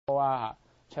啊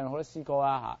唱好多詩歌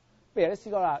啊不如有啲詩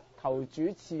歌啦，求主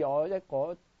賜我一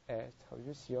個求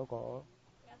主賜嗰個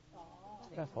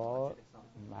一顆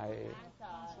唔係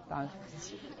單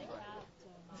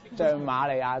像瑪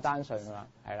利亞單純啊嘛，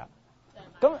係啦。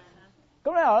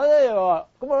咁咧我咧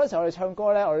咁好多時候我哋唱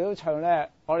歌咧，我哋都唱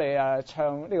咧，我哋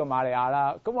唱呢個瑪利亞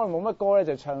啦。咁我哋冇乜歌咧，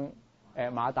就唱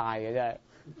馬大嘅啫，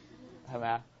係咪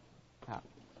啊？嚇！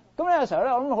咁咧有時候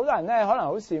咧，我諗好多人咧可能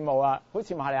好羨慕啊，好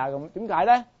似瑪利亞咁。點解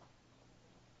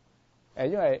咧？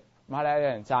因為瑪利亞有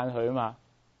人讚佢啊嘛，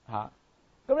嚇！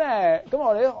咁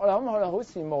我諗我哋好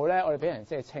羨慕咧，我哋俾人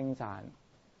即係稱讚。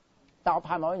但我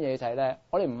盼望一樣嘢就係咧，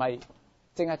我哋唔係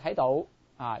淨係睇到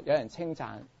有人稱讚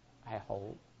係好。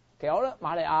其實我覺得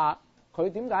瑪利亞佢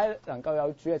點解能夠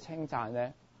有主嘅稱讚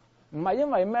咧？唔係因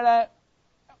為咩咧？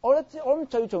我諗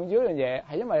最重要一樣嘢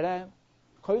係因為咧，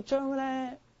佢將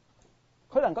咧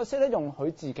佢能夠識得用佢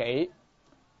自己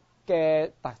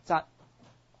嘅特質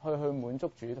去滿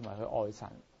足主同埋去愛神。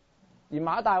而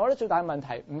馬大我覺得最大嘅問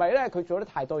題唔係咧佢做得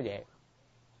太多嘢，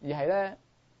而係咧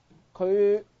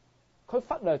佢忽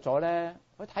略咗咧，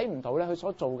佢睇唔到咧佢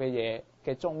所做嘅嘢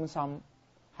嘅中心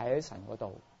係喺神嗰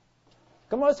度。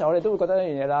咁嗰時候我哋都會覺得一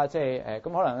樣嘢啦，即係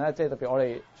咁可能咧，即係特別我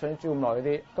哋信主咁耐嗰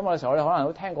啲，咁有時候我哋可能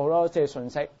都聽過好多即係信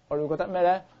息，我哋會覺得咩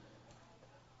咧？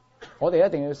我哋一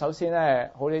定要首先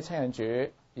咧好啲親近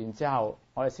主，然之後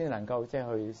我哋先能夠即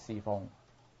係去侍奉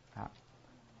嚇。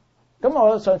咁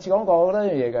我上次講過，我覺得一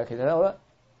樣嘢嘅，其實咧，我覺得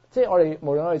即係我哋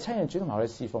無論我哋親近主同埋我哋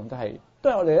侍奉都係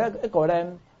我哋一個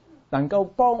咧能夠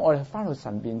幫我哋翻到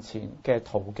神面前嘅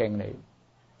途徑嚟。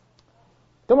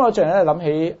咁我最近咧諗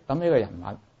起個人物。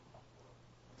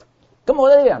咁我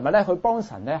覺得呢個人物咧，佢幫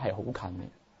神咧係好近嘅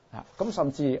嚇。咁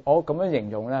甚至我咁樣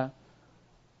形容咧，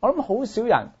我諗好少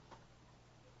人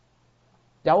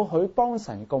有佢幫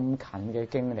神咁近嘅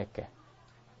經歷嘅，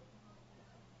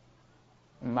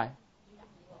唔係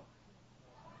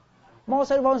摩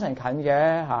西幫神近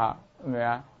嘅嚇，係咪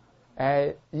啊？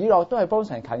以諾都係幫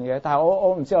神近嘅，但係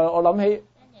我唔知我諗起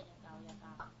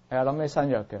諗起新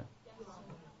約嘅。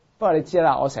不過你知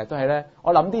啦，我成日都係咧，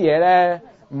我諗啲嘢咧。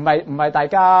唔係大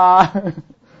家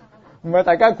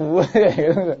估嚟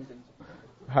嘅，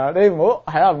係你唔好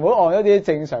按一啲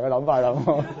正常嘅諗法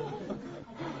諗。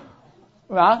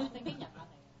咩啊？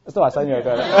都話新約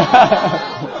嘅啦。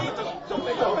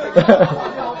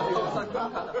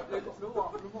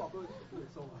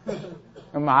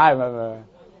唔係。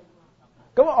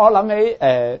咁我諗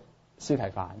起司提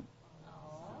反。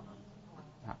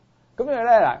咁樣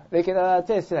咧嗱，你記得啦，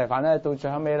即係司提反咧，到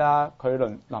最後尾啦，佢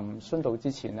臨殉道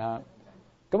之前啦，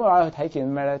咁我話佢睇見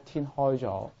咩咧？天開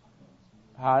咗，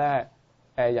下咧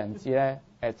人子咧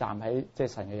站喺即係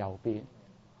神嘅右邊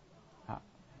嚇。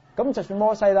咁就算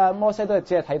摩西啦，摩西都係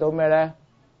只係睇到咩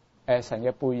咧？神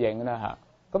嘅背影啦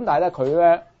嚇。咁但係咧佢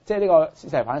咧，即係呢個司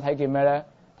提反睇見咩咧？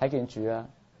睇見主啦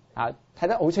嚇，睇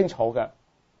得好清楚嘅。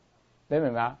你明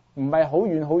唔明啊？唔係好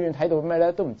遠睇到咩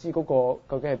咧？都唔知嗰個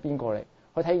究竟係邊個嚟。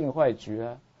佢睇見佢係主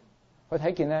啦，佢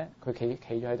睇見咧佢企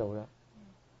咗喺度啦，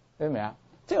你明唔明啊？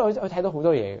即係佢睇到好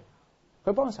多嘢嘅，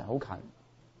佢幫神好近。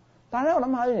但係咧，我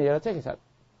諗下一樣嘢，即係其實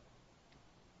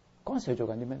嗰陣時佢做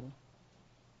緊啲咩？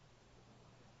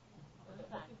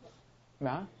咩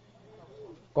啊？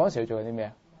嗰陣時佢做緊啲咩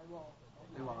啊？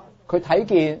佢睇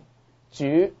見主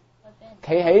企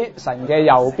喺神嘅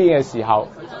右邊嘅時候，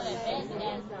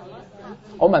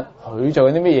我問佢做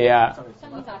緊啲乜嘢啊？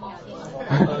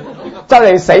就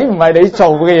嚟死唔係你做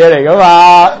嘅嘢嚟噶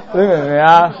嘛？你明唔明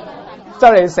啊？就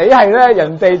嚟死係咧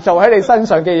人哋做喺你身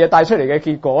上嘅嘢帶出嚟嘅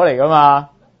結果嚟噶嘛？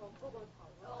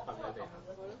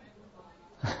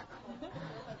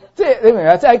即係你明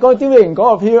啊？即係喺嗰啲嗰個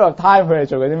period of time 佢哋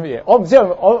做緊啲乜嘢？我唔知即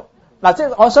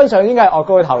係我相信應該係岳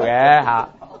高頭嘅嚇，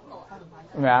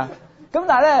明唔明啊？咁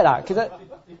但係咧嗱，其實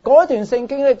嗰一段聖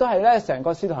經咧都係咧成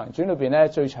個《使徒行傳》裏邊咧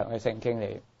最長嘅聖經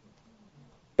嚟。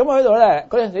咁我喺度咧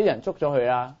嗰陣時啲人捉咗佢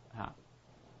啦嚇。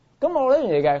咁我覺得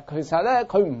一樣嘢嘅，其實咧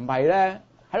佢唔係咧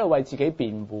喺度為自己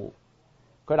辯護，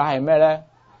佢但係咩咧？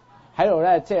喺度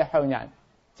咧即係向人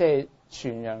即係傳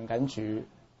揚緊主。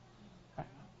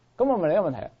咁我問你一個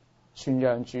問題，傳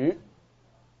揚主，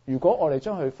如果我哋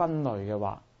將佢分類嘅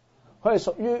話，佢係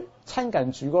屬於親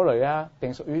近主嗰類啊，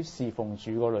定屬於侍奉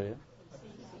主嗰類咧？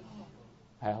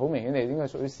係好明顯你應該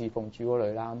屬於侍奉主嗰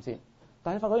類啦，啱先。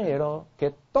但係你發覺一樣嘢咯，其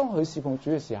實當佢侍奉主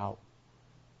嘅時候，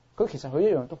其實佢一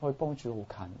樣都可以幫主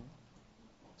好近。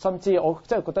甚至我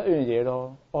真係覺得一樣嘢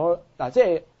咯，即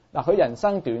係佢人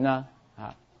生短啦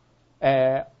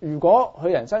嚇，如果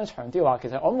佢人生長啲嘅話，其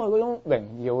實我諗佢嗰種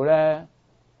榮耀咧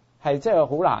係真係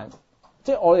好難，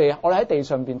即係我哋喺地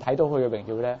上邊睇到佢嘅榮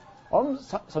耀咧，我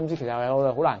諗甚至其實係我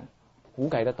哋好難估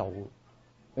計得到，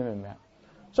你明唔明啊？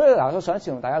所以嗱，我上一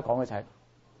次同大家講嘅就係，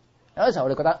有啲時候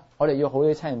我哋覺得我哋要好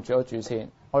啲親近主咗主先，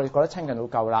我哋覺得親近到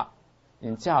夠啦，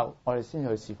然之後我哋先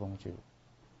去侍奉主。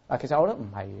嗱，其實我覺得唔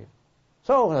係嘅。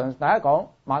所以我同大家講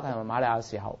馬大同馬利亞嘅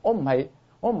時候，我唔係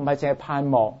淨係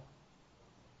盼望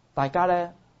大家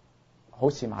咧好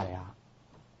似馬利亞。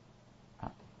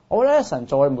我覺得神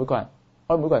做我哋每個人，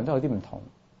我哋每個人都有啲唔同。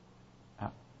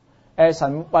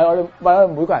神為我哋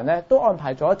每個人咧都安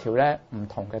排咗一條咧唔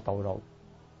同嘅道路，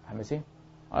係咪先？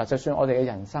就算我哋嘅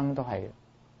人生都係，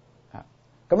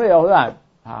咁你有好多人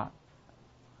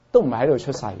都唔係喺度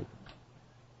出世，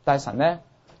但係神咧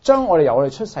將我哋由我哋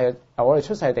出世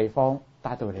嘅地方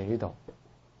帶到嚟呢度，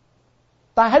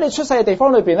但係喺你出世嘅地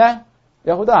方裏邊咧，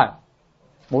有好多人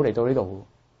冇嚟到呢度，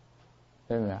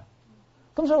你明唔明啊？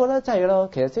咁所以我覺得真係咯，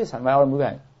其實即係神為我哋每個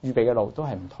人預備嘅路都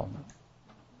係唔同。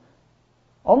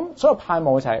我諗所有盼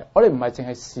望就係我哋唔係淨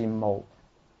係羨慕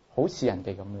好似人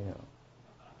哋咁樣。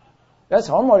有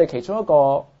時候我哋其中一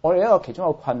個其中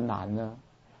一個困難啦，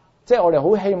即係我哋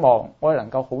好希望我哋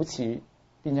能夠好似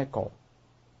邊一個，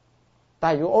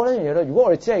但係如果我呢樣嘢咧，如果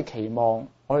我哋只係期望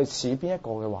我哋似邊一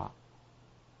個嘅話，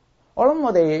我諗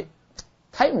我哋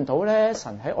睇唔到咧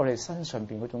神喺我哋身上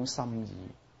邊嗰種心意，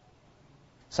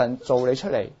神做你出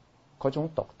嚟嗰種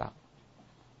獨特。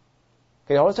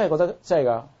其實我真係覺得真係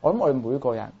噶，我諗我哋每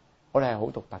個人，我哋係好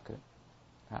獨特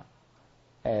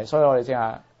嘅，所以我哋淨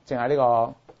係呢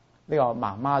個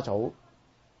媽媽組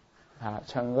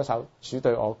唱嗰首主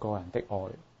對我個人的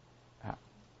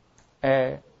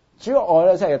愛，主嘅愛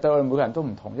咧，真係對我哋每個人都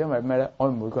唔同，因為咩咧？我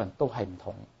哋每個人都係唔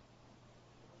同，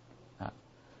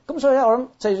咁所以咧，我諗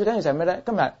最緊要就係咩咧？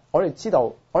今日我哋知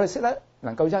道，我哋識得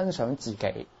能夠欣賞自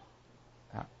己，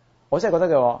我真係覺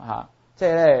得嘅，即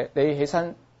係咧，你起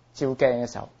身照鏡嘅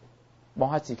時候，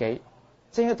望下自己，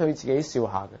即係對自己笑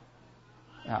下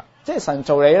嘅，即係神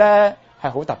做你咧係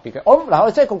好特別嘅。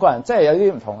我即係個人真係有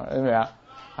啲唔同，你明唔明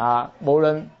啊？無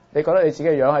論你覺得你自己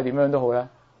嘅樣係點樣都好咧，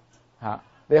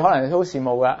你可能都好羨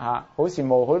慕嘅，好羨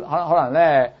慕，可能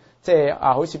咧，即係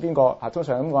好似邊個通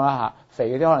常咁講啦，肥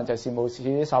嗰啲可能就羨慕似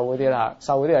啲瘦嗰啲啦，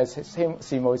瘦嗰啲係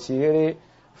羨慕似嗰啲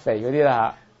肥嗰啲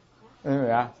啦，你明唔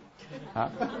明啊？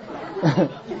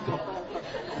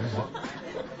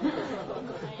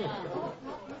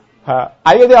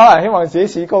矮嗰啲可能希望自己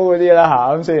似高嗰啲啦，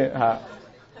咁先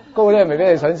高嗰啲未必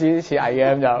係想似矮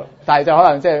嘅咁就，但係就可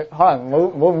能即係可能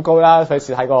唔好咁高啦，費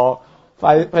事太過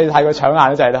搶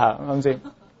眼就係啦，啱先。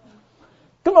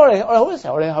咁我哋好多時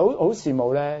候我哋好羨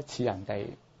慕咧似人哋，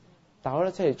但係我覺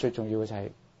得即係最重要嘅就係，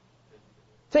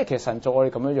即係其實神做我哋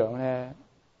咁樣樣咧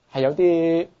係有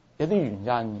啲原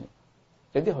因，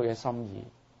有啲佢嘅心意。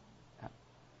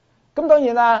咁當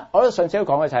然啦，我上次都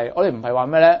講嘅就係，我哋唔係話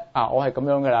咩咧我係咁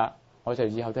樣噶啦，我就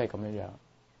以後都係咁樣樣。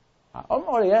咁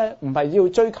我哋咧唔係要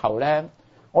追求咧，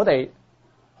我哋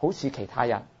好似其他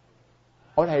人，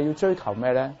我哋係要追求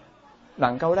咩咧？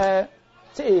能夠咧，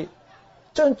即係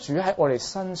將主喺我哋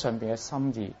身上邊嘅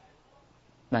心意，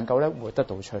能夠咧活得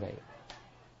到出嚟。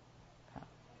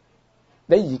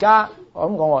你而家我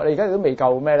咁講，你而家都未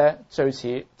夠咩咧？最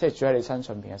似即係主喺你身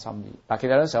上邊嘅心意。嗱，其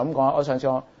實有時候咁講，我上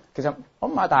次其實我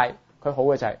馬大佢好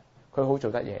嘅就係佢好做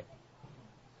得嘢，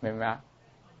明唔明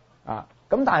啊？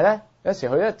咁但係咧有時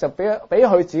佢咧就俾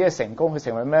佢自己嘅成功，佢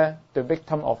成為咩 the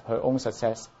victim of her own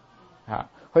success，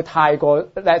佢太過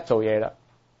叻做嘢啦，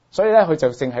所以咧佢就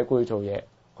淨係顧住做嘢，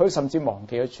佢甚至忘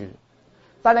記咗主。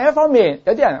但另一方面，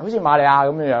有啲人好似瑪利亞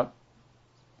咁樣樣，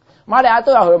瑪利亞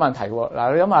都有佢嘅問題喎。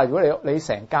嗱，你諗下，如果你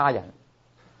成家人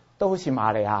都好似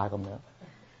瑪利亞咁樣，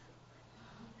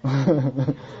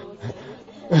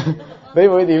你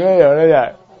會點樣樣咧？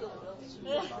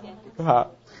就係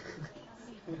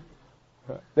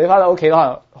你翻到屋企可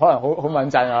能好穩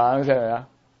陣啊，咁樣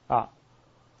啊。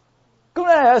咁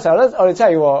咧有時候咧，我哋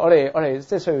真係我哋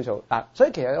即係需要做所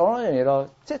以其實我講一樣嘢咯，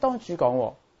即係當主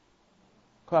講，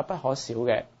佢話不可少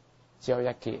嘅只有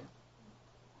一件。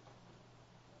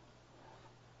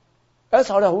有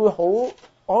時候我哋會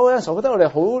我有時候覺得我哋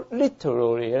好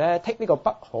literally 咧 take 呢個不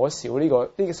可少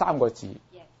呢三個字，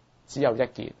只有一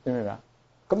件，你明唔明啊？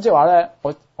咁即係話咧，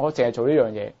我淨係做呢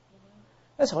樣嘢。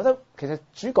有時候覺得其實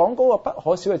主講嗰個不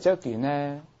可少嘅只有一件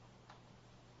咧，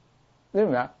你明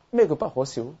唔明啊？咩叫不可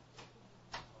少？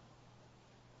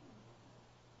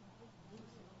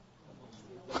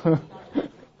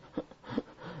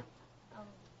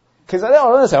其實咧，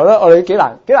我嗰陣時候咧，我哋幾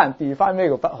難 define 咩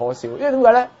叫不可少，因為點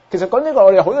解咧？其實講呢個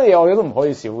我哋好多嘢，我哋都唔可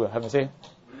以少嘅，係咪先？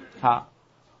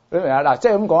你明唔明啊？嗱，即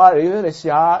係咁講啊！你試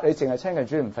下，你淨係親近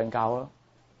主唔瞓覺咯，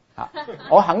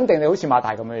我肯定你好似馬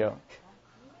大咁樣樣，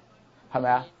係咪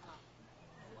啊？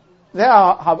你睇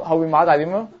下後邊馬大點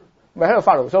咯，咪喺度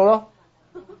發牢騷咯，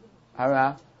係咪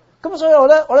啊？咁所以我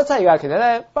覺得真係㗎，其實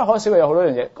咧不可少嘅有好多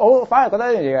樣嘢。我反而覺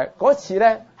得一樣嘢嘅，嗰次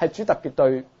咧係主特別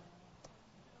對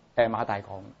馬大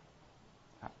講，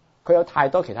佢有太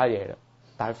多其他嘢啦，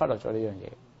但係忽略咗呢樣嘢。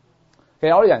其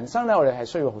實我哋人生咧，我哋係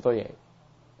需要好多嘢。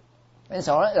有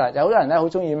時候咧，嗱，有好多人咧好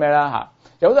中意咩啦嚇，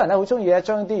有好多人咧好中意咧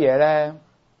將啲嘢咧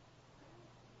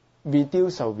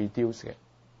reduce 嘅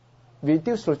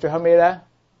，reduce 到最後尾咧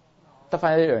得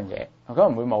翻一樣嘢，咁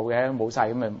唔會冇嘅，冇晒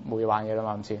咁咪冇嘢玩嘅啦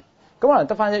嘛，啱先？咁可能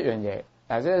得翻一樣嘢，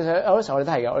即係有啲時候我哋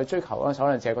都係嘅，我哋追求嗰陣時候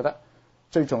可能淨係覺得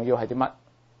最重要係啲乜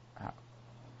啊？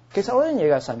其實嗰樣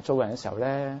嘢嘅神做人嘅時候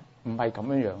咧，唔係咁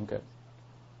樣樣嘅。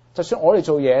就算我哋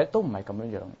做嘢都唔係咁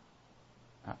樣樣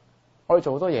啊！我哋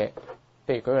做好多嘢，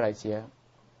譬如舉個例子啊，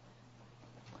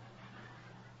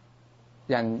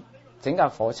人整架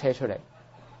火車出嚟，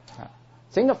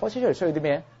整架火車出嚟需要啲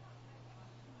咩？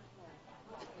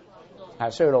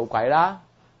係需要路軌啦，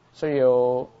需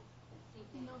要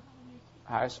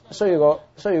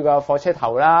個火車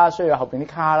頭啦，需要後邊啲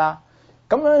卡啦，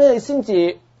咁樣你先至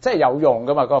即係有用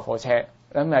噶嘛？嗰個火車，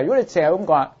如果你淨係咁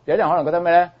講，有啲人可能覺得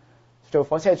咩咧？做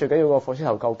火車最緊要個火車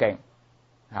頭夠勁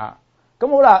嚇，咁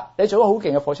好啦，你做個好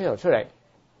勁嘅火車頭出嚟，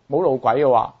冇路軌嘅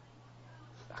話，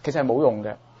其實係冇用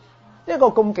嘅。一個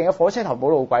咁勁嘅火車頭冇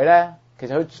路軌咧，其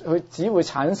實佢只會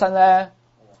產生咧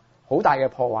好大嘅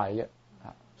破壞嘅。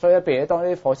所以譬如當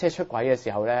啲火車出軌嘅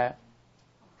時候咧，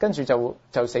跟住就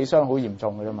死傷好嚴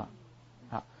重嘅啫嘛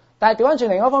嚇。但係調翻轉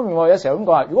另一方面，我有時候咁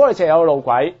講啊，如果你淨係有路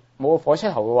軌冇個火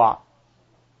車頭嘅話，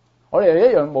我哋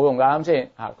一樣冇用㗎，啱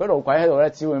先嚇。嗰路軌喺度咧，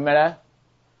只會咩咧？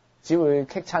只會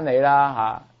棘親你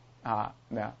啦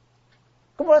咩啊？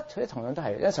咁我覺得同樣都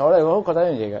係。有時候我哋都覺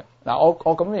得一樣嘢嘅嗱，我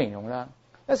咁樣形容啦。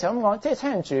有時候咁講，即係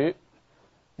親近主，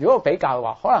如果我比較嘅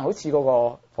話，可能好似嗰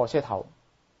個火車頭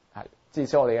係，至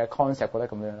少我哋嘅 concept 覺得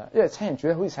咁樣啦。因為親近主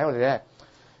咧，好似使我哋咧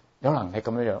有能力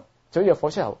咁樣樣，就好似火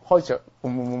車頭開着，去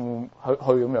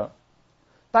咁樣。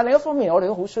但係另一方面，我哋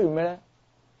都好需要咩咧？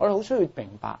我哋好需要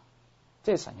明白，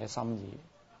即係神嘅心意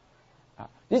啊！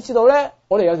以至到咧，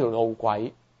我哋有條路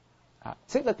軌。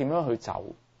識得點樣去走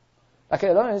嗱，其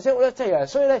實兩樣識咧，即係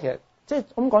所以咧，其實即係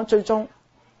咁講，最終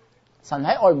神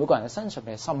喺我哋每個人嘅身上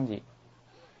面嘅心意，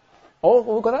我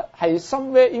會覺得係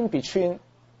somewhere in between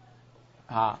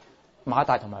馬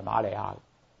大同埋馬利亞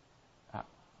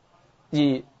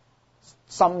而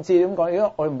甚至點講？如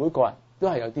果我哋每個人都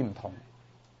係有啲唔同，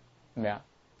係咪啊？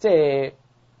即係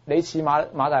你似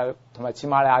馬大同埋似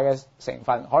馬利亞嘅成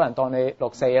分，可能當你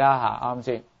6-4啦啱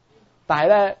先？但係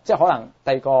咧，即係可能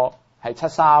第二個係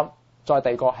7-3，再第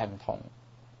二個係唔同。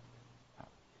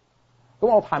咁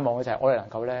我盼望嘅就係我哋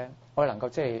能夠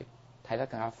即係睇得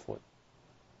更加闊，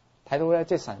睇到咧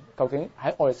即係神究竟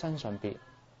喺我哋身上邊，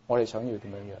我哋想要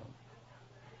點樣樣。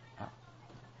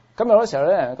咁有啲時候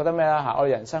咧，人覺得咩啦？我哋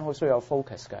人生好需要有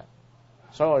focus 嘅，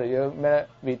所以我哋要咩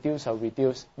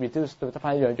reduce 到得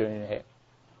翻一樣嘢。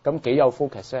咁幾有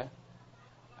focus 咧？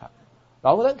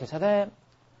嗱，我覺得其實咧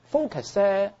focus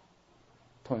咧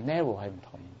同 narrow 係唔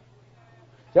同。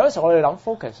有啲時候我哋諗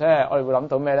focus 咧，我哋會諗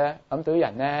到咩咧？諗到啲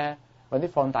人咧揾啲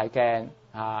放大鏡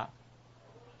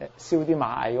燒啲螞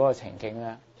蟻嗰個情景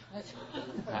咧。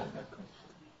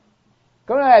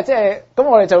咁咧即係咁，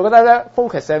我哋就覺得咧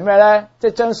focus 係咩咧？即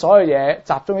係將所有嘢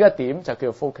集中一點就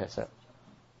叫做 focus。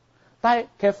但係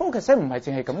其實 focus 唔係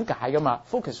淨係咁解噶嘛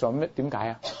 ？focus 係咩？點解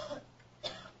啊？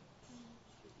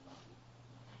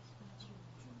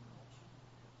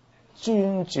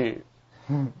專注。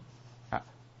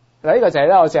嗱，呢個就係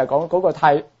咧，我淨係講嗰個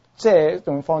即係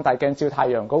用放大鏡照太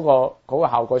陽嗰個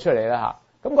效果出嚟啦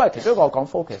嚇。咁嗰係其中一個講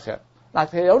focus 嘅。嗱，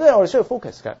其實有啲嘢我哋需要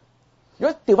focus 嘅。如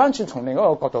果調翻轉從另一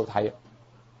個角度睇，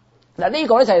嗱呢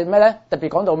個咧就係咩咧？特別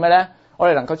講到咩咧？我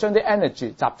哋能夠將啲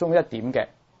energy 集中一點嘅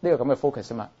呢個咁嘅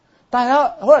focus 啊嘛。但係咧，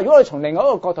好啦，如果我哋從另外一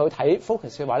個角度去睇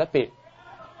focus 嘅話咧，譬如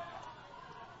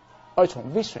我哋從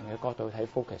vision 嘅角度去睇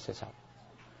focus 嘅時候，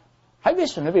喺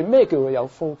vision 裏邊咩叫做有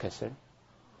focus 咧？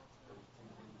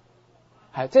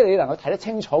係，即係你能夠睇得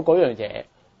清楚嗰樣嘢，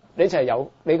你就係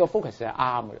有你個 focus 係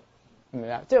啱嘅，明唔明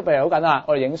啊？即係譬如好簡單，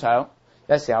我哋影相，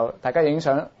有時候大家影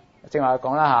相，正話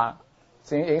講啦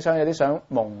嚇，影相有啲相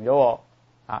蒙咗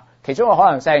啊，其中一個可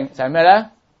能性就係咩咧？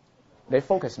你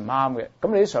focus 唔啱嘅，咁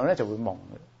你啲相咧就會蒙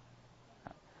嘅。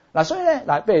嗱，所以咧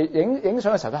嗱，譬如影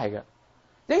相嘅時候都係嘅，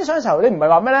影相嘅時候你唔係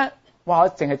話咩咧？哇，我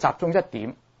淨係集中一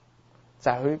點，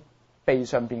就係佢鼻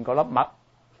上邊嗰粒癦，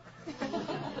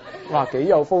哇，幾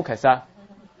有 focus 啊！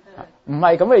唔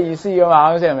係咁嘅意思噶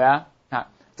嘛，先係咪啊？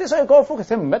即係所以嗰個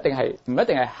focus 唔一定係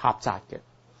狹窄嘅，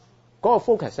嗰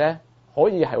個 focus 咧可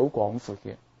以係好廣闊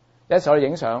嘅。有時候我哋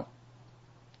影相，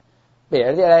譬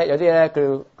如有啲咧叫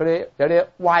嗰啲有啲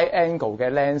wide angle 嘅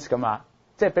lens 噶嘛，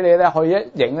即係俾你咧可以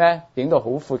一影咧影到好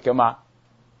闊噶嘛。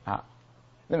啊，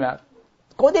你明唔明啊？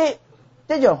嗰啲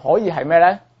一樣可以係咩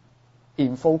咧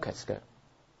 ？in focus 嘅，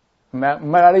唔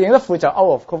係話你影得闊就 out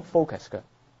of focus 嘅，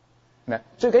明？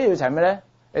最緊要就係咩咧？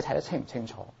你睇得清唔清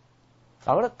楚？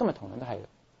嗱，我覺得今日同樣都係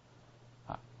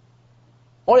啊，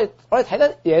我哋睇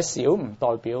得嘢少唔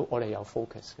代表我哋有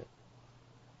focus 嘅。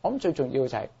我諗最重要嘅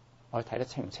就係我哋睇得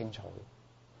清唔清楚，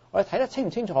我哋睇得清唔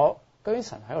清楚究竟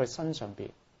神喺我哋身上邊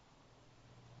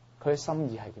佢嘅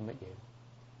心意係啲乜嘢？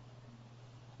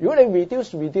如果你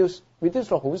reduce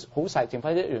到好細，剩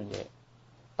翻一樣嘢，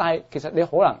但係其實你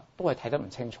可能都係睇得唔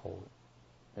清楚，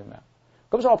明唔明啊？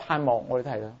咁所以我盼望我哋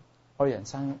都係啦，我哋人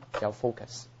生有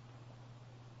focus，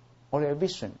 我哋嘅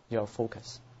vision 要有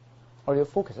focus， 我哋要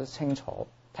focus 得清楚，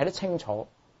睇得清楚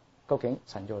究竟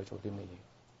神要我哋做啲乜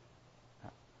嘢。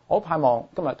我盼望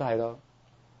今日都係咯，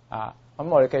啊，咁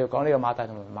我哋繼續講呢個馬大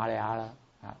同埋瑪利亞啦，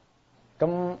啊，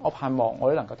咁我盼望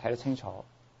我哋能夠睇得清楚，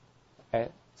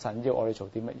神要我哋做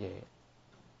啲乜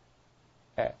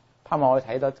嘢，盼望我哋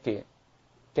睇得見。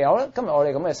其實我覺得今日我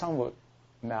哋咁嘅生活，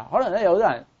咩啊？可能咧有好多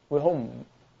人會好唔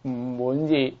滿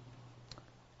意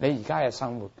你而家嘅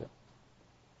生活嘅，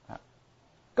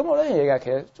咁我覺得呢樣嘢嘅，其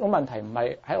實個問題唔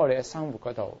係喺我哋嘅生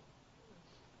活嗰度，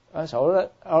有時候我覺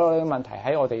得我哋嘅問題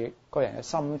喺我哋個人嘅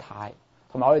心態，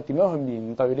同埋我哋點樣去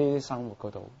面對呢啲生活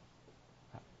嗰度。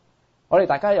我哋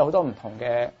大家有好多唔同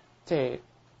嘅即係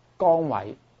崗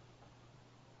位。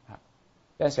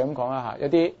有陣時咁講啦嚇，有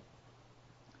啲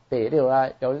譬如呢度啦，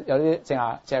有啲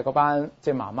淨係嗰班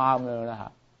即係媽媽咁樣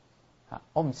啦嚇。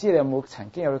我唔知你有冇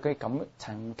曾經有啲咁，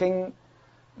曾經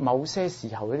某些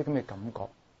時候有啲咁嘅感覺，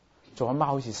做阿媽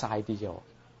好似嘥啲嘅。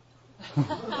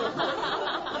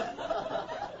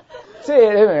即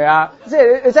係你明唔明啊？即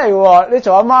係你真係喎，你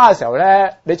做阿媽嘅時候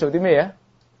咧，你做啲咩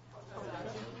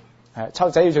嘢？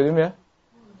湊仔要做啲咩？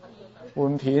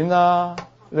換片啦，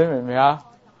你明唔明啊？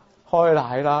開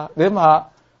奶啦，你諗下，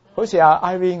好似阿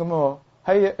Irene 咁喎，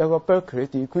喺有個 Berkeley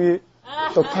degree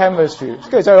讀 chemistry，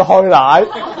 跟住就去開奶，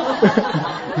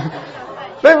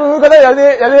你會唔會覺得有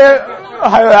啲係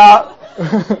咪啊？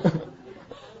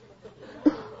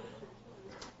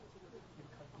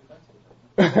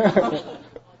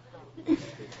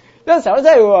有陣時候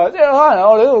真係喎，即係可能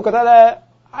我哋都會覺得咧，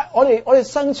我哋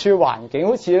身處環境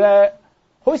好似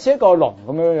一個籠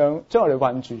咁樣將我哋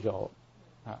困住咗。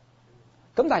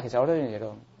咁但係其實我覺得呢樣嘢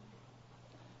都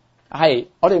係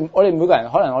我哋每個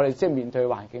人可能我哋即係面對嘅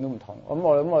環境都唔同，咁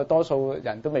我諗多數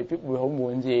人都未必會好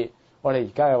滿意我哋而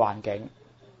家嘅環境，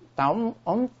但係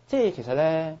我諗即係其實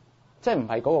咧，即係唔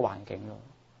係嗰個環境咯。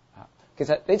其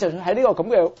實你就算喺呢個咁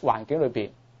嘅環境裏邊，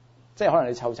即係可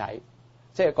能你湊仔，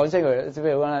即係講真句，即係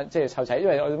譬如講啦，即係湊仔，因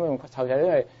為我點解用湊仔？因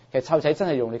為其實湊仔真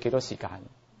係用你幾多時間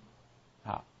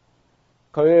嚇，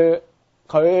佢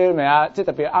明啊？即係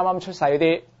特別啱啱出世嗰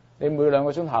啲。你每2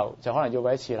個鐘頭就可能要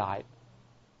餵一次奶，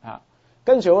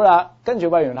跟住好啦，跟住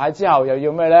餵完奶之後又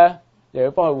要咩咧？又要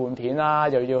幫佢換片啦，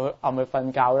又要按佢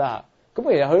瞓覺啦。咁其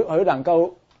實佢能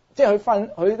夠即係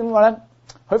佢點講咧？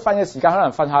佢瞓嘅時間可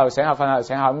能瞓下又醒下，瞓下又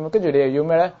醒下咁。跟住你又要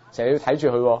咩咧？成日要睇住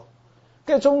佢。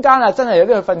跟住中間啊，真係有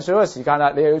啲佢瞓睡嗰個時間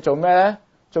啦，你又要做咩咧？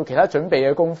做其他準備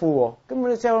嘅功夫。咁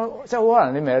你即係好可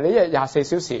能你明，你一日24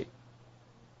小時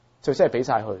就真係俾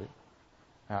晒佢。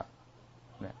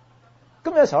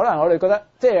咁有時候可能我哋覺得，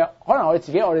即係可能我哋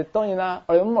自己，我哋當然啦，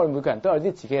我哋每個人都有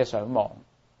啲自己嘅想望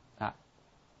啊。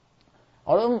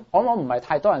我唔係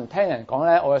太多人聽人講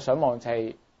咧，我嘅想望就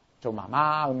係做媽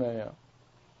媽咁樣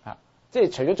啊。即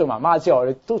係除咗做媽媽之外，我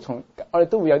哋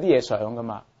都會有啲嘢想噶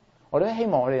嘛。我哋都希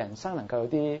望我哋人生能夠有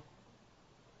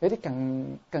啲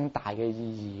更大嘅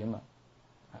意義啊嘛。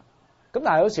咁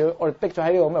但係好似我哋逼咗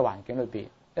喺呢個咁嘅環境裏邊，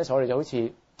有時候我哋就好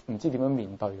似唔知點樣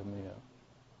面對咁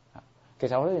樣。其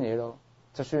實我呢樣嘢咯。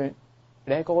就算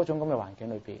你喺嗰種咁嘅環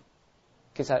境裏邊，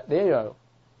其實你一樣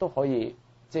都可以，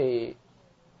即係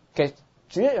其實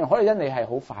主一樣可以因你係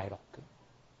好快樂嘅，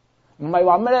唔係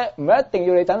話咩咧？唔係一定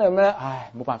要你等佢咩咧？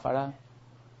唉，冇辦法啦，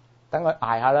等佢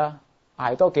捱下啦，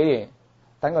捱多幾年，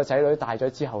等個仔女大咗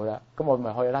之後啦，咁我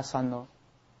咪可以甩身咯。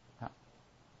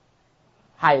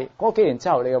係嗰幾年之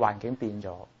後，你嘅環境變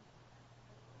咗，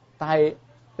但係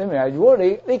你明唔明？如果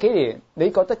你呢幾年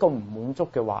你覺得咁唔滿足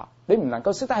嘅話，你唔能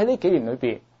夠識得喺呢幾年裏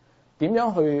邊點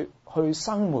樣去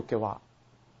生活嘅話，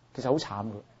其實好慘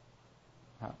㗎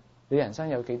嚇！你人生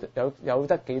有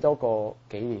得幾多個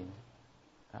幾年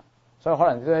啊？所以可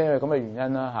能都係因為咁嘅原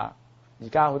因啦嚇。而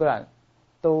家好多人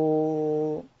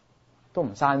都唔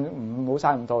好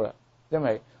生咁多啦，因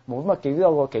為冇乜幾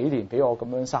多個幾年俾我咁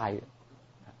樣嘥嘅。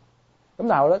咁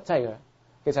但係我覺得真係嘅，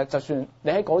其實就算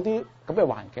你喺嗰啲咁嘅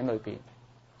環境裏邊，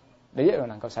你一樣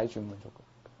能夠使住滿足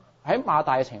嘅。喺馬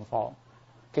大嘅情況，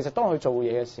其實當佢做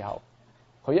嘢嘅時候，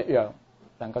佢一樣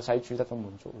能夠使主得到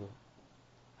滿足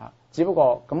咯。只不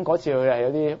過咁嗰次佢係有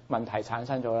啲問題產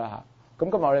生咗啦嚇。咁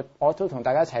今日我都同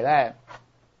大家一齊咧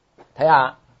睇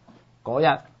下嗰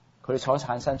日佢所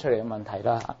產生出嚟嘅問題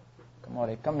啦嚇。咁我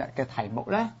哋今日嘅題目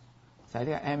咧就係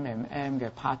呢個 MMM 嘅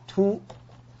Part 2。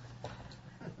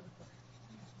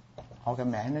我嘅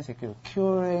名咧就叫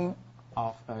Curing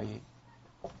of a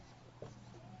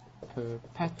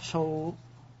Perpetual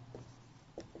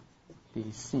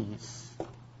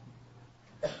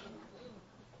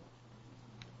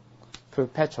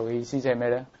Disease。Perpetual 嘅意思即係咩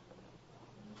咧？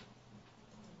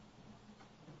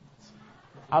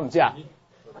唔知啊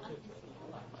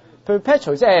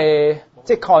 ？Perpetual 即係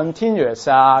continuous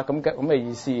啊咁嘅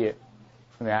意思嘅，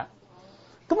係咪啊？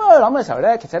咁我諗嘅時候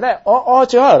咧，其實咧，我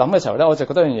最開頭諗嘅時候咧，我就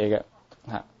覺得樣嘢嘅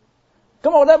嚇。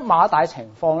咁我覺得馬大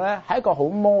情況咧係一個好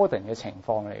modern 嘅情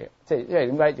況嚟嘅，即係因為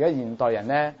點解而家現代人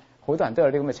咧好多人都有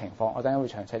啲咁嘅情況，我等陣會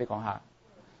詳細啲講下。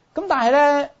咁但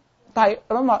係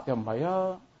我諗下又唔係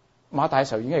啊，馬大嘅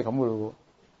時候已經係咁嘅咯，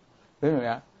你明唔明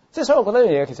啊？即係所以我覺得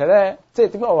樣嘢其實咧，即係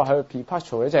點解我話佢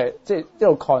perpetual 咧，即係一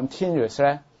路 continuous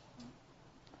咧？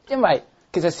因為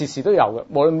其實時時都有嘅，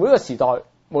無論每一個時代，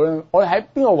無論我哋喺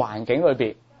邊個環境裏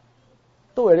邊，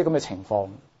都會有啲咁嘅情況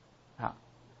嚇。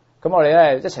咁我哋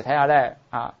咧一齊睇下咧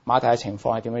馬大嘅情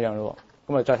況係點樣樣咯。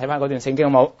咁我再睇翻嗰段聖經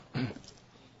好冇？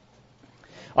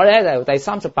我哋咧就由第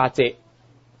38節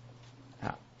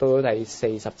到到第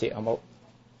40節好冇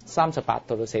？38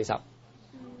到到40。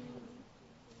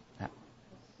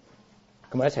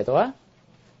咁我一齊讀啊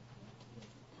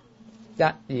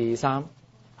！1、2、3。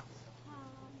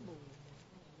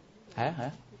係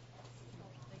啊，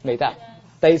未得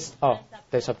第10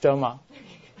章嘛。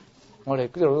我哋呢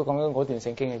度都講緊嗰段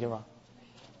聖經嘅啫嘛。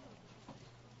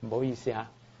唔好意思嚇，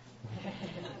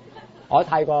我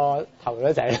太過頭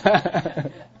咗仔啦。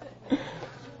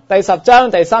第10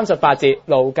章第38節，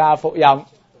路加福音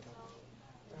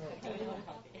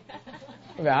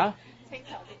係咪啊？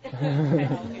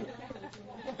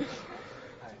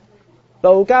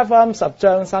路加福音10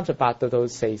章38到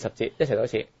40節，一齊讀一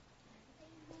次。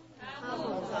他們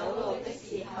走路的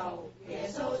時候，耶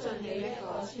穌進了一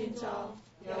個村莊，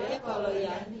有一個女人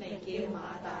名叫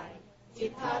馬大，接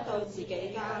他到自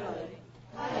己家裏。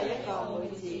她有一個妹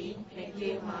子名叫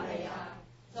瑪利亞，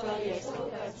在耶穌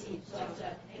腳前坐着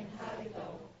聽他的道。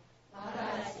馬大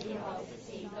伺候的事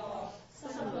多，心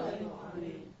裏忙亂，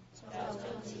就進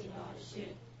前來說：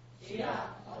主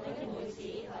啊，我的妹子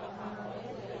留下我一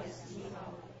個人伺候，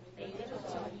你不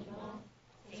在意麼？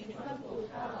請吩咐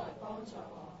他來幫助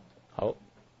我。好，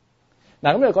嗱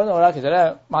咁就講到啦。其實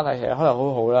咧，馬大其實開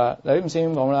頭好好啦。你唔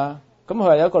先點講啦。咁佢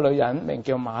話有一個女人名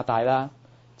叫馬大啦，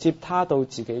接他到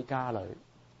自己家裏。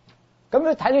咁你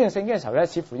睇呢段聖經嘅時候咧，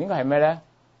似乎應該係咩咧？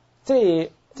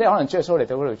即係可能主耶穌嚟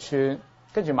到嗰條村，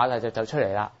跟住馬大就走出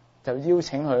嚟啦，就邀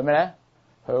請佢咩咧？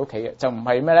去屋企嘅，就唔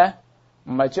係咩咧？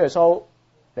唔係主耶穌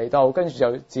嚟到，跟住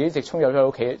就自己直衝入咗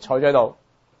屋企，坐咗喺度，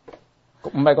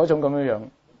唔係嗰種咁樣樣。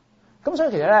咁所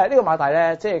以其實咧，呢個馬大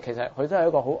咧，即係其實佢都係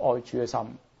一個好愛主嘅心。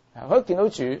佢一見到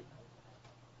主，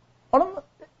我諗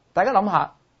大家諗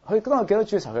下，佢當佢見到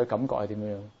主嘅時候，佢嘅感覺係點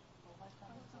樣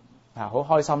樣？好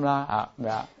開心啦，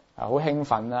好興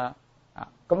奮啦，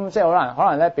咁即係可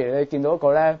能咧，譬如你見到一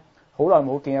個咧好耐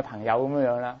冇見嘅朋友咁樣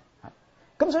樣啦，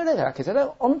咁所以咧其實咧，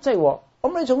我諗即係我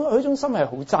諗呢種心係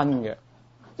好真嘅，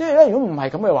因為咧如果唔係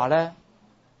咁嘅話咧，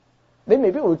你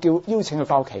未必會邀請佢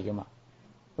翻屋企噶嘛，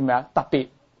係咪啊？特別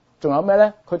仲有咩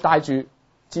咧？佢帶住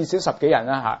至少10幾人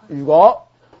啦嚇。如果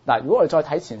我哋再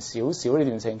睇前少少呢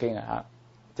段聖經啊嚇，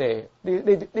即係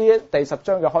呢第10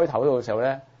章嘅開頭度嘅時候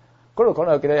咧，嗰度講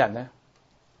到有幾多人咧？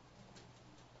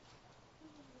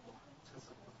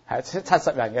係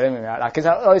70人嘅，你明唔明啊？嗱，其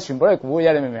實我哋全部都係估嘅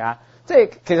啫，你明唔明啊？即係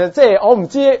其實即係我唔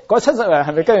知嗰70人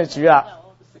係咪跟住主啦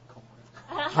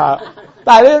嚇。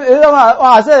但係你諗下，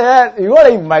哇！即係咧，如果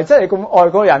你唔係真係咁愛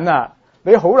嗰個人啊，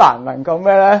你好難能夠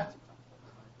咩咧？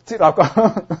接納個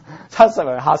70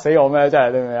人嚇死我咩？真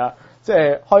係你明唔明啊？即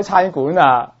係開餐館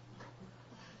啊！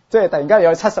即係突然間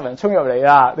有70人衝入嚟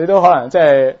啦，你都可能即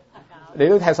係你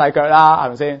都踢晒腳啦，係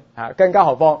咪先？更加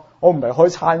何況我唔係開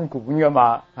餐館噶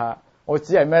嘛嚇。我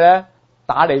只係咩咧？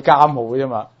打理家務啫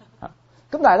嘛。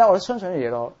咁但係咧，我相信啲嘢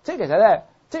咯。即係其實咧，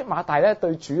即係馬大咧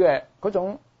對主嘅嗰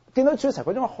種見到主嘅時候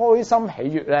嗰種開心喜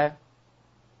悅咧，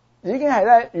已經係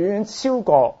咧遠遠超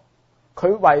過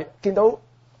佢為見到無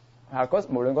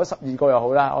論嗰12個又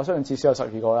好啦，我相信至少有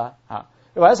12個啦嚇，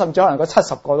或者甚至可能嗰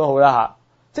70個都好啦嚇，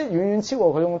即係遠遠超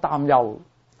過嗰種擔憂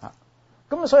嚇。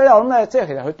咁所以咧，我諗咧，即係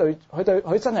其實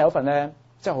佢真係有份咧，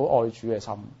即係好愛主嘅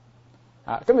心。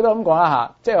咁亦都咁講啦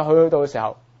嚇，即係佢去到嘅時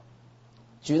候，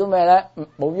主都咩咧？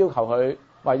冇要求佢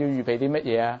話要預備啲乜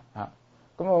嘢啊？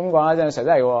咁我咁講啦，有陣時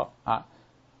都係喎啊。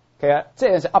其實即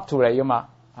係有陣時 up to 你噶嘛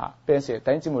啊，有陣時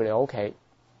弟兄姊妹嚟我屋企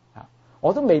啊，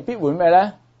我都未必會咩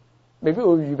咧，未必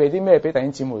會預備啲咩俾弟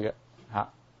兄姊妹嘅嚇。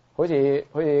好似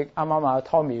啱啱啊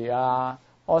Tommy 啊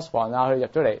Osborne 啊佢入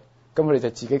咗嚟，咁佢哋就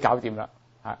自己搞掂啦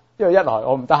嚇。因為一來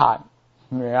我唔得閒，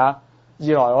明唔明啊？二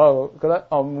來我又覺得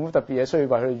冇特別嘢需要為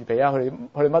佢哋預備啊，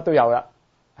佢哋乜都有啦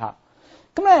嚇。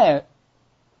咁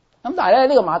但係咧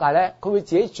呢個馬大咧，佢會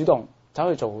自己主動走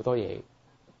去做好多嘢。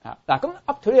嗱，咁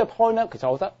up to 呢個 point 咧，其實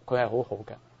我覺得佢係好好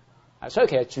嘅，所以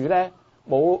其實主咧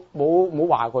冇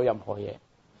話過任何嘢，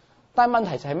但係問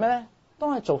題就係咩咧？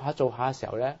當你做下嘅時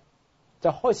候咧，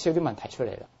就開始有啲問題出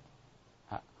嚟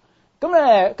啦，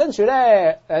咁跟住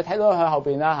咧睇到佢後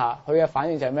邊啦佢嘅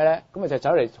反應就係咩咧？咁咪就走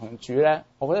嚟同主咧，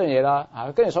我覺得樣嘢啦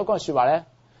跟住所講嘅説話咧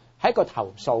係一個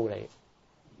投訴嚟，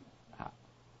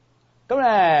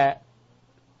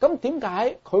咁點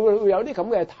解佢會有啲咁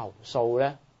嘅投訴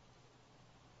咧？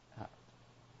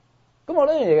咁我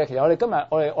覺得呢樣嘢嘅，其實我哋今日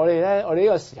我哋呢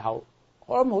個時候，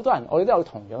我諗好多人我哋都有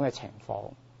同樣嘅情況。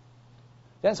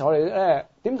有陣時我哋咧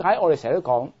點解我哋成日都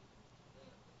講，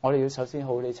我哋要首先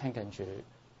好好地親近主，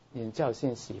然之後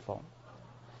先侍奉。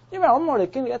因為我諗我哋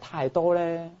經歷得太多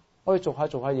咧，我哋做下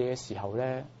嘢嘅時候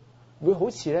咧，會好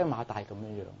似咧馬大咁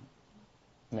樣，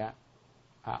明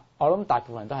啊？我諗大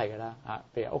部分人都係㗎啦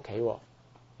譬如屋企，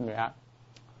明啊？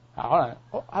可能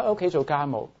喺屋企做家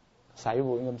務、洗碗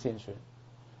咁先算。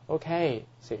OK，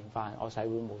 食完飯我洗碗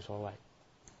冇所謂，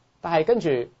但係跟住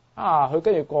佢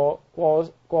跟住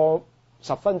過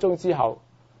10分鐘之後，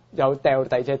又掉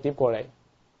第二隻碟過嚟，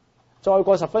再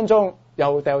過10分鐘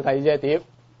又掉第二隻碟，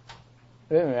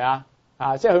你明唔明啊？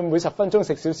即係佢每10分鐘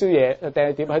食少少嘢，就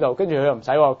掟碟喺度，跟住佢又唔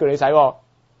使喎，叫你洗喎。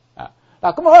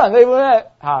嗱，咁可能你會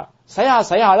咧洗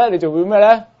下咧，你就會咩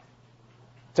咧？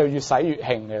就越洗越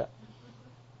興嘅啦。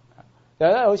又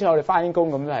咧，好似我哋返工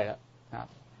咁都係啦。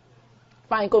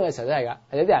返工嘅時候都係㗎，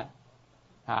有啲人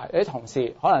有啲同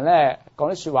事可能咧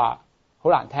講啲説話好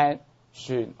難聽，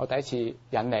算我第一次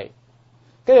忍你，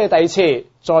跟住第二次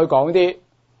再講啲，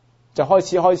就開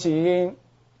始已經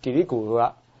嘰哩咕嚕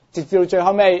啦，直至到最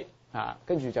後尾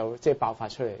跟住就即係爆發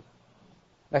出嚟。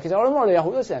嗱，其實我諗我哋有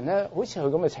好多時人咧，好似佢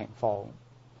咁嘅情況，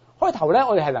開頭咧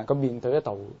我哋係能夠面對得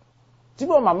到，只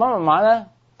不過慢慢咧，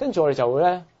跟住我哋就會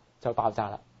咧就爆炸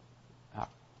啦。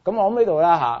咁我諗呢度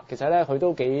啦其實咧佢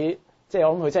都幾。即係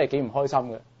我諗佢真係幾唔開心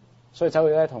嘅，所以走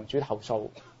去咧同主投訴。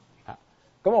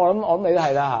咁我諗你都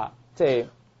係啦即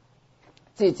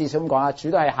係至少咁講啊，主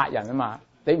都係客人啊嘛，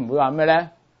你唔會話咩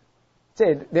咧？即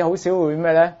係你好少會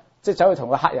咩咧？即係走去同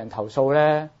個客人投訴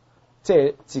咧，即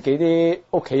係自己啲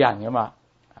屋企人噶嘛。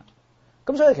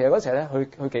咁所以其實嗰時咧，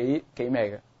佢幾咩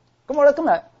嘅。咁我覺得今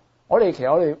日我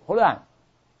哋好多人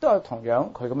都有同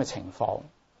樣佢咁嘅情況。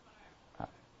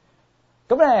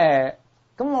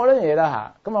咁我呢樣嘢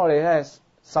啦咁我哋咧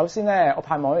首先咧，我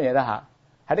盼望呢樣嘢啦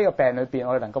喺呢個病裏邊，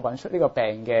我哋能夠揾出呢個病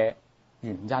嘅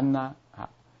原因啦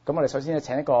咁我哋首先咧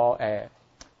請一個好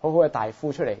好嘅大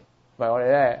夫出嚟，為我哋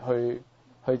咧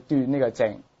去斷呢個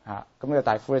症咁呢個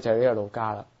大夫咧就係呢個路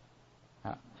加啦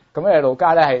咁呢個路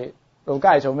加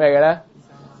係做咩嘅咧？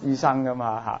醫生噶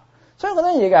嘛所以我覺得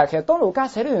嘢㗎，其實當路加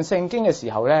寫呢段聖經嘅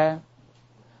時候咧，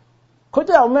佢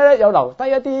都有咩咧？有留低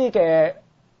一啲嘅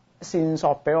線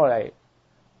索俾我哋。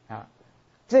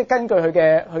即係根據佢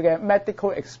嘅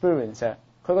medical experience，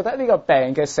 佢覺得呢個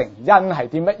病嘅成因係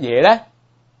啲乜嘢咧？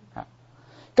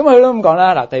咁佢都咁講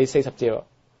啦。嗱，第40節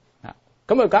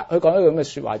咁佢講咗咁嘅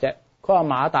説話啫。佢話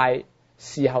馬大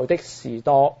伺候的事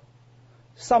多，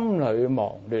心裏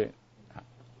忙亂。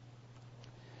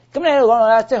咁你喺度講到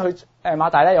咧，即係佢馬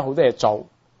大咧有好多嘢做，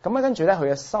咁跟住咧佢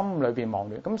嘅心裏邊忙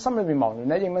亂。咁心裏邊忙亂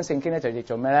咧，英文聖經咧就譯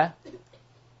做咩咧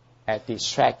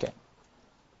？distract 嘅。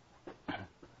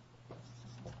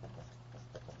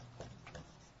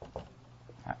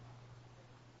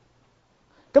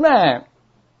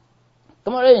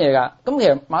咁我呢樣嘢㗎，咁其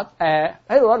實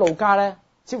喺度路加咧，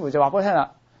似乎就話俾我聽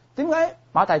啦。點解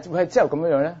馬大會係之後咁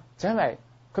樣咧？就因為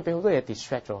佢俾好多嘢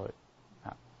distract 咗佢。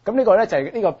咁呢個咧就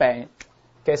係呢個病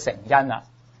嘅成因啦。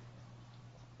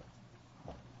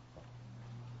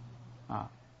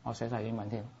我寫晒英文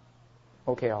添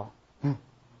 ，OK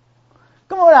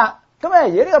咁好啦，咁而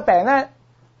呢個病咧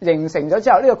形成咗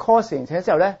之後，呢個 cause 形成咗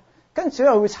之後咧，跟住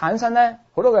咧會產生咧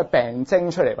好多嘅病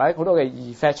徵出嚟，或者好多嘅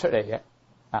effect 出嚟嘅。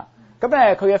咁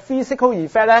佢嘅 physical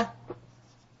effect 咧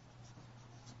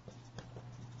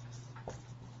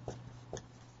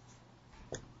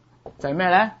就係咩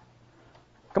咧？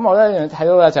咁我咧睇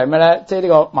到嘅就係咩咧？即係呢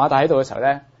個馬大喺度嘅時候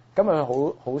咧，咁佢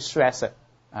好 stress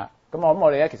咁我諗我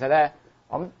哋咧其實咧，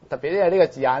我諗特別呢個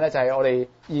字眼咧就係我哋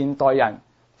現代人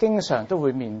經常都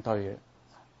會面對嘅，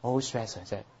好 stress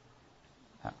啫。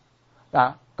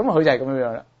嗱，咁佢就係咁樣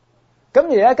樣啦。咁而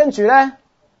咧跟住咧，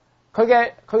佢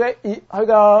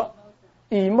個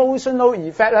emotional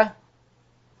effect 咧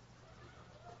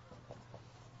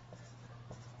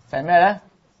就係咩咧？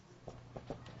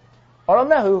我諗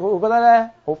咧佢會覺得咧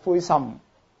好灰心，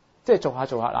即係做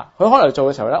下啦。佢可能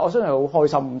做嘅時候咧，我相信佢好開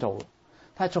心咁做，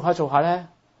但係做下咧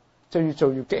就越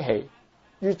做越激氣，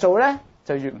越做咧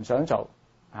就越唔想做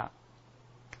啊。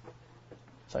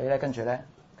所以咧跟住咧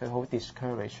佢好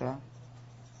discourage 啦。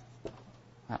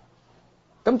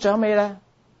咁最後尾咧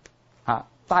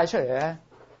帶出嚟咧，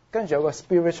跟住有個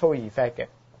spiritual effect 嘅。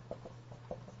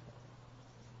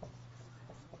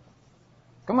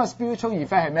咁啊 spiritual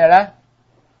effect 係咩咧？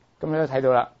咁你都睇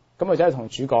到啦。咁我就係同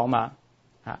主講嘛，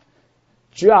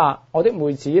主啊，我的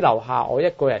妹子留下我一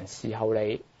個人侍候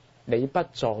你，你不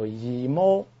在意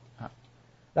麼？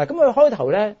嗱，咁佢開頭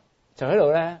咧就喺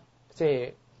度咧，即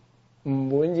係唔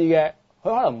滿意嘅。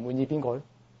佢可能唔滿意邊個咧？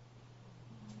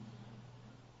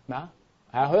咩啊？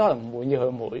佢可能唔滿意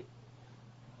佢妹。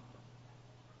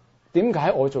點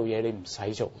解我做嘢你唔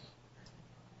使做？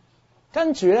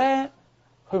跟住咧，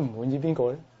佢唔滿意邊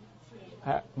個咧？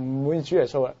唔滿意主耶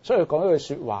穌啊！所以佢講咗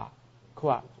句說話，佢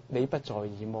話你不在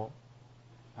意麼？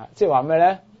即係話咩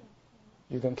咧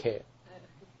 ？You don't care。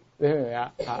你明唔明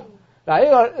啊？嗱，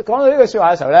呢個講到呢句說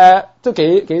話嘅時候咧，都幾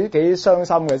傷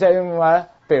心嘅。即係點解咧？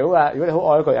譬如話，如果你好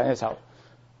愛一個人嘅時候，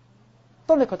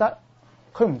當你覺得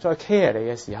佢唔再 care 你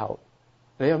嘅時候，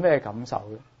你有咩感受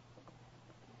咧？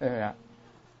你明唔明啊？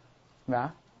咩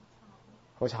啊？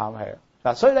好慘係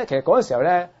嗱，所以咧，其實嗰個時候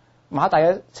咧，馬大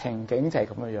嘅情景就係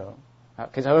咁樣樣。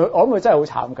其實我諗佢真係好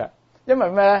慘㗎，因為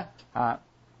咩咧？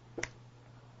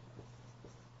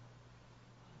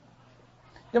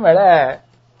因為咧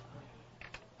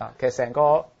其實成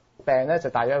個病咧就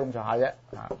大約咁上下啫。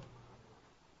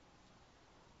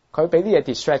佢俾啲嘢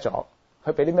distract 咗，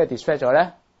佢俾啲咩 distract 咗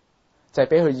咧？就係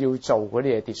俾佢要做嗰啲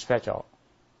嘢 distract 咗。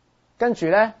跟住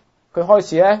咧，佢開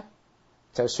始咧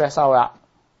就 stress out 啦。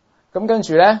咁跟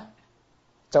住咧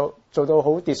就做到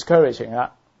好 discouraging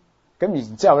啦。咁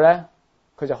然之後咧，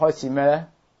佢就開始咩咧？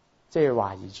即係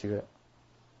懷疑主啦。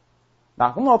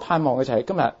嗱，咁我盼望嘅就係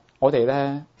今日我哋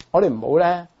咧，我哋唔好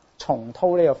咧重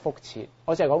蹈呢個覆轍。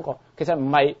我淨係講過，其實唔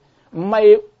係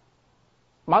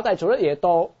馬大做得嘢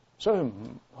多，所以佢唔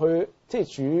去即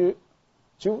係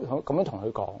主咁樣同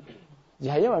佢講，而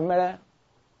係因為咩咧？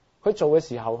佢做嘅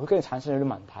時候，佢跟住產生咗啲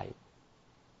問題。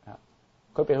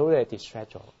佢俾好多嘢 distract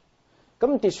咗。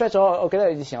咁 distract 咗，我記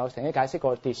得以前我曾經解釋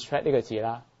過 distract 呢個字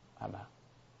啦，係咪啊？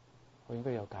我應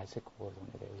該有解釋過同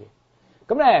你哋好似。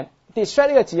咁咧 distract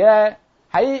呢個字咧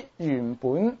喺原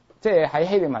本即係喺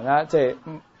希臘文啦，即係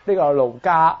呢個路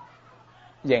加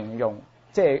形容，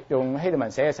即係用希臘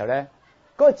文寫嘅時候咧，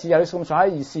嗰個字有咁上下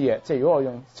意思嘅。即係如果我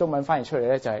用中文翻譯出嚟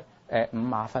咧，就係五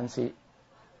馬分屍。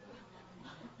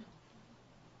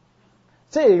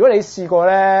即係如果你試過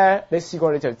咧，你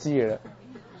就知嘅啦。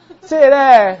即係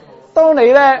咧，當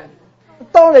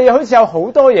你好似有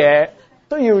好多嘢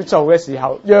都要做嘅時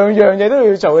候，樣樣嘢都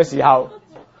要做嘅時候，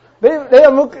你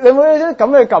有冇啲咁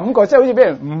嘅感覺？即係好似俾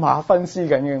人五馬分屍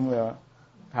緊嘅咁樣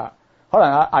嚇。可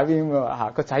能阿 Vin 咁啊嚇，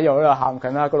個仔又喺度喊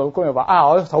緊啦，個老公又話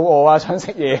我肚餓啊，想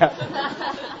食嘢啊，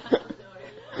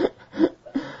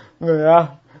明唔明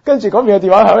啊？跟住嗰邊嘅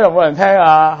電話響又冇人聽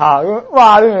啊嚇，咁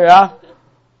哇你明唔明啊？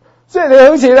即係你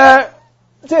好似咧，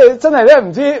即係真係咧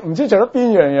唔知做得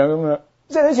邊樣咁樣，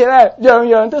即係好似咧樣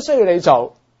樣都需要你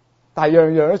做，但係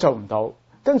樣樣都做唔到，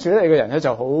跟住咧你個人咧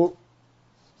就好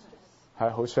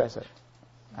stress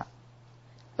啊。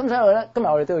咁所以咧今日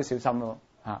我哋都要小心咯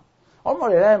嚇。我諗我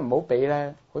哋咧唔好俾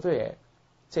咧好多嘢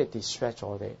即係 distract 咗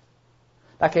我哋。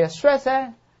嗱，其實 stress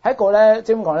咧係一個咧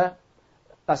即係點講咧？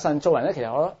嗱，神做人咧，其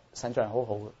實我覺得神做人好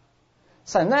好嘅。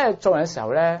神咧做人嘅時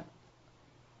候咧，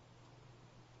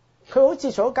佢好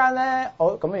似做一間咧，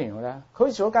我咁樣形容咧，佢好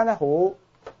似做一間咧好完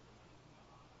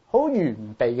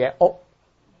備嘅屋。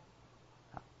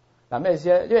嗱，咩意思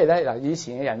咧？因為咧以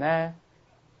前嘅人咧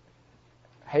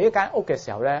起一間屋嘅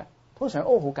時候咧，通常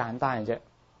屋好簡單嘅啫。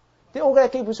啲屋咧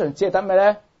基本上只係得咩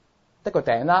咧？得個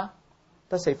頂啦，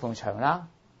得4埲牆啦，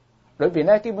裏邊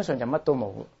咧基本上就乜都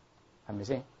冇，係咪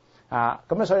先？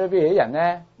咁所以譬如啲人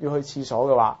咧要去廁所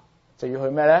嘅話，就要去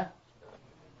咩咧？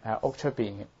屋出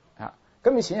邊嘅。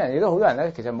咁以前人亦都好多人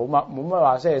咧，其實冇乜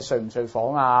話即係睡唔睡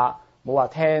房啊，冇話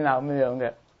廳啊咁樣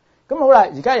嘅。咁好啦，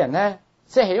而家人咧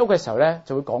即係起屋嘅時候咧，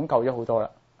就會講究咗好多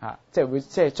啦，即係會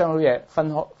即係將啲嘢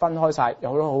分開晒，有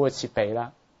好多好嘅設備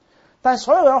啦。但係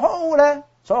所有嘅屋咧，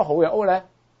所有好嘅屋咧，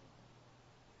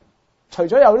除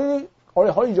咗有呢啲我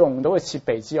哋可以用到嘅設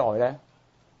備之外咧，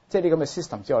即係啲咁嘅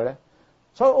system 之外咧，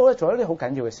所有屋咧仲有一啲好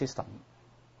緊要嘅 system。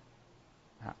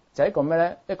就係一個咩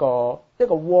咧？一個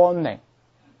warning，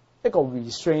 一個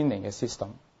restraining 嘅 system。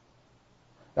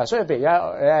嗱，所以譬如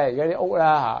而家啲屋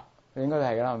啦嚇，應該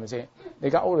係㗎啦，係咪先？你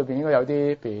間屋裏邊應該有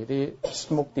啲，譬如啲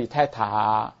smoke detector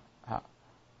啊嚇。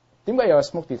點解有個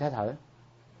smoke detector 咧？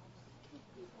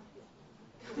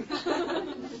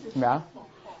咩啊？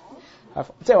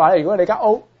即係話咧，如果你間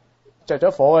屋着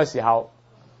咗火嘅時候，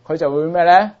佢就會咩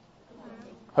咧？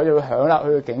佢就會響啦，佢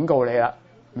會警告你啦，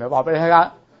唔係話俾你聽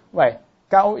間，喂，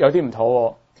間屋有啲唔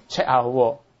妥，check 下好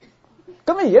喎。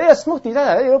咁而家呢個 smoke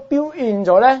detector 咧，亦都 built in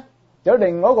咗咧，有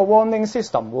另外一個 warning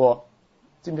system 喎。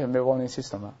知唔知係咩 warning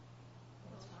system 啊？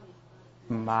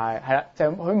唔係，係啦，就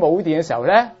係佢冇電嘅時候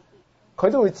咧，佢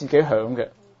都會自己響嘅。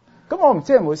咁我唔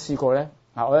知有冇試過咧？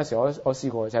我有時我試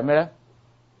過就係咩咧？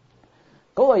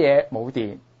嗰個嘢冇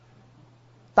電，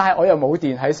但係我又冇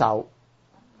電喺手，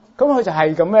咁佢就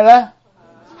係咁咩咧？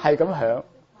係咁響。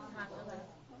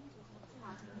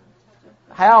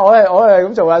係啊，我係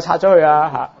咁做啊，拆咗佢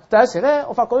啊嚇。但有時咧，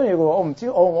我發覺嘢嘅喎，我唔知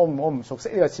我唔熟悉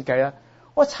呢個設計啦。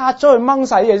我拆咗佢掹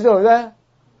晒嘢之後咧，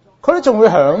佢都仲會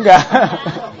響嘅。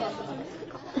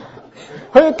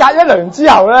佢要隔一輪之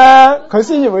後咧，佢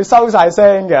先至會收晒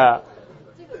聲嘅。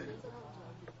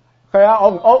係啊，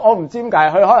我唔知點解，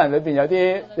佢可能裏邊有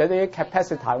啲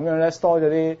capacitor 咁樣咧 store 咗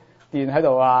啲電喺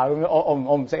度啊，咁樣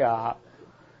我唔識啊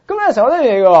嚇。咁有時候有啲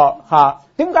嘢嘅喎嚇，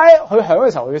點解佢響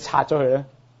嘅時候要拆咗佢咧？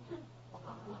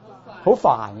好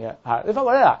煩嘅嚇。你發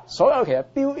覺咧嗱，所有其實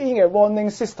built-in 嘅 warning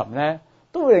system 咧，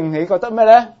都會令你覺得咩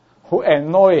咧？好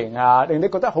annoying 啊，令你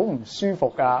覺得好唔舒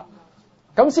服㗎。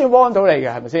咁先 warn 到你嘅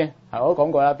係咪先？係我都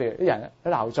講過啦，譬如啲人啲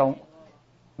鬧鐘，係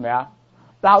咪啊？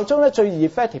鬧鐘咧最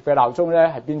effective 嘅鬧鐘咧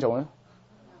係邊種咧？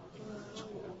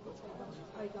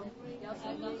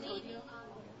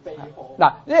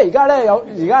嗱，因為而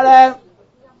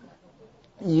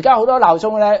家好多鬧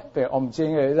鐘咧，譬如我唔知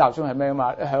啲鬧鐘係咩㗎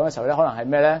嘛，響嘅時候咧可能係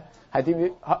咩咧？係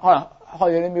啲可能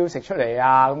開咗啲 music 出嚟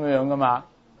啊咁樣㗎嘛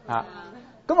啊。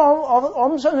咁我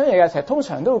諗相信嘢嘅，其實通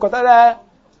常都會覺得咧，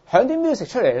響啲 music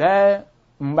出嚟咧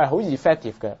唔係好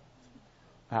effective 嘅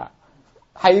啊，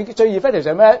係最 effective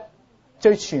就係咩？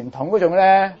最傳統嗰種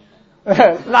咧，嗰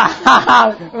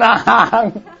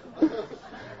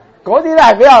啲咧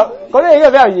係嗰啲應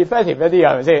該比較 effective 一啲嘅，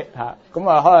係咪先嚇？咁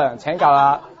啊，可能請教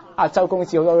阿周公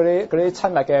子好多嗰啲親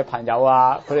密嘅朋友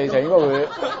啊，佢哋就應該會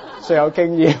最有經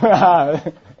驗啦。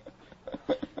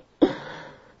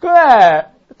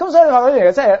咁所以話嗰樣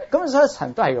嘢即係咁，所以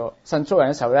神都係嘅。神做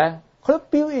人嘅時候咧，佢都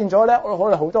表現咗咧，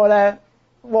我哋好多咧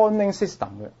warning system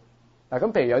嘅。嗱，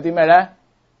咁譬如有啲咩咧？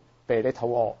譬如你肚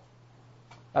餓。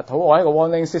肚餓係一個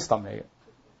warning system 嚟嘅，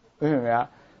你明唔明啊？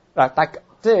嗱，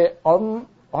即係我諗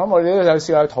我哋都有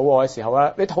試過肚餓嘅時候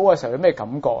啦。你肚餓嘅時候有咩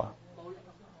感覺啊？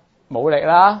冇力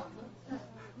啦。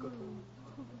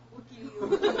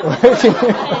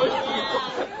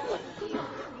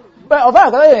喂，我反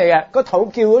而覺得一樣嘢嘅，個肚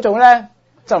叫嗰種咧，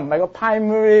就唔係個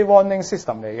primary warning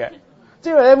system 嚟嘅。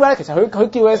即係咧，其實佢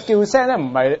叫嘅叫聲咧，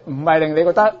唔係令你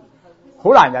覺得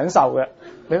好難忍受嘅，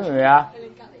你明唔明啊？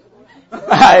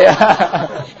係啊，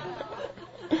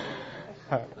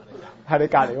係你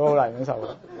隔離嗰個好難忍受嘅。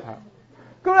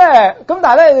咁但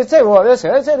係咧，即係有時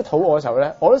咧，即係你肚餓嘅時候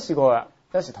咧，我都試過㗎。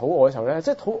有時肚餓嘅時候咧，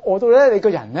即係肚餓到咧，你個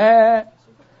人咧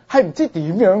係唔知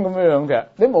點樣咁樣嘅，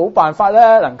你冇辦法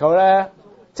咧能夠咧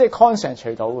即係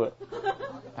concentrate 到嘅。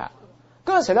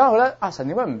嗰陣時咧，我覺得神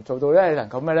點解唔做到咧？你能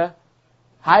夠咩咧？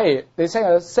係你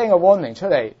send 個 warning 出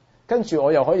嚟，跟住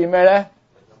我又可以咩咧？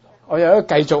我又可以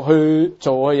繼續去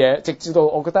做嘅嘢，直至到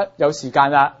我覺得有時間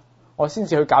啦，我先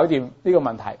至去搞掂呢個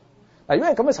問題。嗱，因為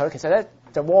咁嘅時候，其實咧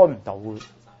就 warn 唔到嘅，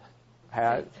係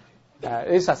啊，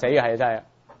你實死嘅係真係。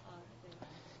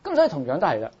咁所以同樣都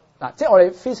係啦。嗱，即係我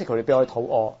哋 physically 俾我肚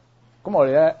餓，咁我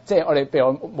哋咧，即係我哋譬如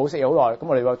我冇食嘢好耐，咁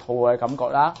我哋會有肚餓嘅感覺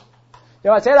啦。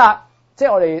又或者啦，即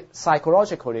係我哋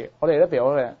psychologically，我哋咧譬如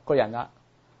我哋個人啦，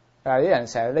啲人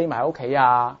成日匿埋喺屋企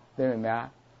啊，你明唔明啊？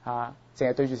淨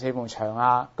係對住四埲牆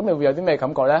啊，咁你會有啲咩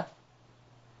感覺咧？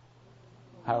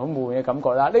係好悶嘅感覺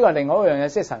啦。呢個係另外一樣嘢，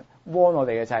即係神 warn 我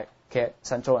哋嘅就係，其實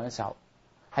神做人嘅時候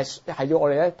係要我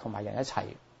哋咧同埋人一齊。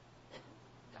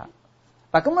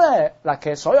嗱咁咧，嗱其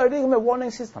實所有啲咁嘅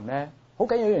warning system 咧，好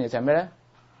緊要一樣嘢就係咩咧？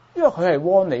因為佢係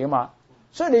warn 你噶嘛，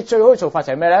所以你最好嘅做法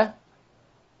就係咩咧？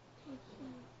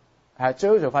最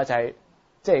好嘅做法就係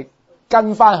即係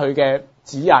跟翻佢嘅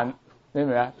指引，你明唔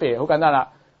明啊？譬如好簡單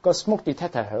啦，個 smoke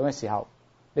detector 響嘅時候，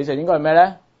你就應該係咩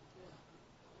咧？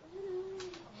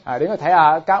你應該睇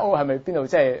下間屋係咪邊度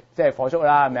即係火燭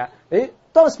啦，係咪啊？你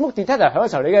當 smoke detector 響嘅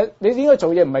時候，你應該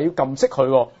做嘢唔係要撳熄佢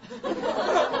喎。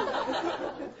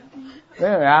你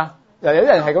明唔明啊？有啲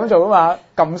人係咁做噶嘛，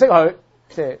撳熄佢，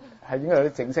即係應該有啲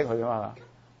整熄佢噶嘛。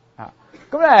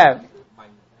咁咧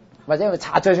或者佢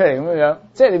拆咗出嚟咁樣，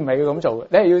即係你唔係要咁做嘅，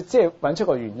你係要即係揾出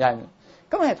個原因。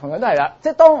咁係同樣都係啦，即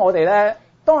係當我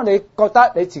哋覺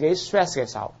得你自己 stress 嘅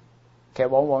時候，其實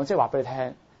往往即係話俾你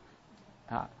聽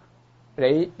啊，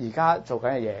你而家做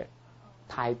緊嘅嘢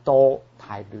太多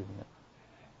太亂啦，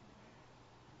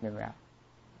明唔明啊？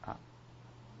啊，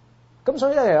咁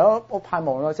所以咧，我盼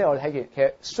望咯，即係我哋睇見其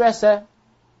實 stress 咧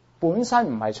本身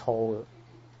唔係錯嘅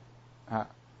啊。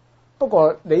不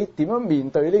過你點樣面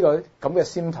對呢個咁嘅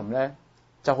symptom 咧，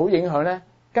就好影響咧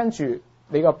跟住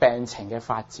你個病情嘅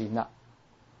發展啦。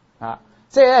啊，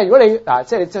即係咧，如果你即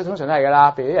係即係通常都係噶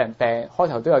啦，譬如啲人病開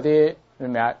頭都有啲明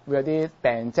唔明啊？會有啲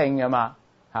病徵噶嘛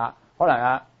嚇，可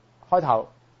能開頭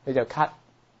你就咳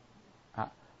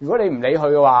啊，如果你唔理佢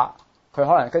嘅話，佢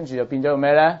可能跟住就變咗個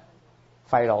咩咧？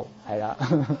肺癆係啦。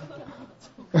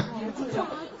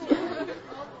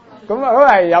咁啊，都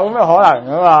係有咁嘅可能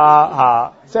噶嘛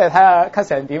嚇，即係睇下咳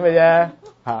成點嘅啫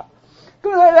嚇。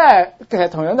咁所以咧，其實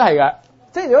同樣都係噶，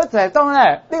即係如果就係當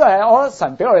咧呢個係我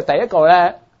神俾我哋第一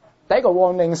個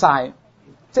warning sign，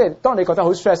 即係當你覺得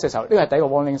好 stress 嘅時候，呢個係第一個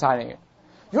warning sign 嚟嘅。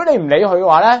如果你唔理佢嘅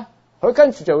話咧，佢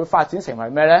跟住就會發展成為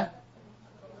咩咧？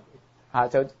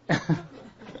就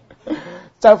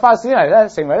就發展嚟咧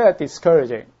成為呢個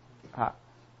discouraging 嚇，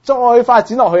再發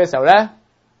展落去嘅時候咧。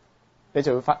你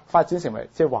就會發展成為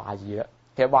即係懷疑啦。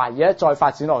其實懷疑咧再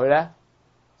發展落去咧，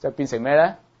就變成咩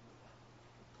咧？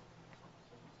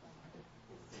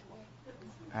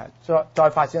再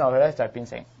發展落去咧，就變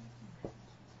成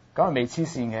咁係未黐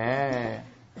線嘅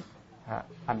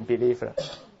unbelief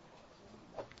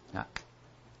啦。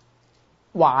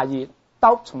懷疑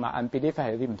doubt 同埋 unbelief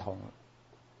係有啲唔同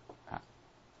嘅。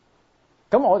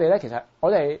咁我哋咧其實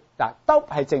我哋doubt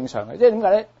係正常嘅，即係點解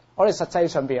咧？我哋實際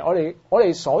上邊，我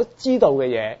哋所知道嘅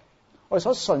嘢，我哋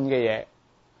所信嘅嘢，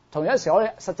同有時我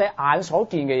哋實際眼所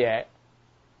見嘅嘢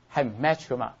係唔 match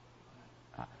噶嘛？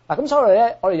咁所以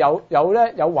咧，我哋有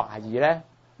懷疑咧，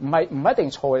唔係一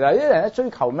定錯嘅。但係啲人咧追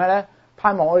求咩咧？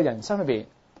盼望我哋人生裏邊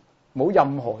冇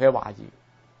任何嘅懷疑。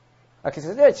其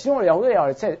實因為始終我哋有好多嘢，我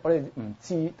哋即係我哋唔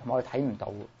知同埋我哋睇唔到，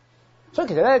所以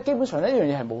其實咧基本上呢一樣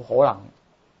嘢係冇可能。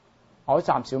我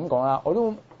暫時咁講啦，我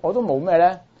都冇咩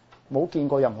咧。冇見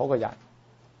過任何一個人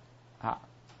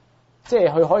即係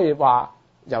佢可以話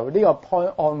由呢個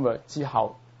point onward 之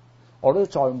後，我都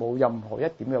再冇任何一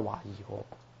點嘅懷疑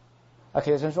過。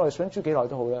其實上我哋想住幾耐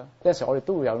都好啦，有陣時我哋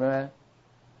都會有咩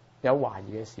有懷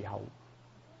疑嘅時候，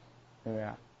明唔明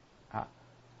啊？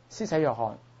施洗約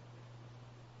翰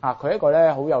佢係一個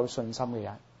咧好有信心嘅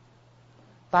人，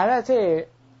但係咧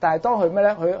但係當佢咩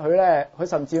咧？佢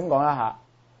甚至咁講啦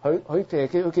佢其實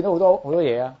佢見到好多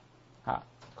嘢啊。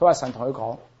佢話神同佢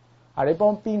講你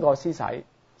幫邊個施洗，聖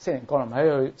靈降臨喺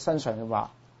佢身上嘅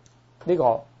話，呢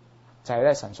個就係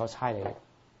咧神所差你嘅。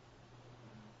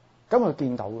咁佢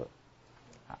見到嘅，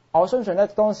我相信咧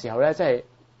當時候咧即係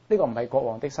呢個唔係國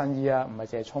王的新衣啊，唔係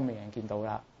淨係聰明人見到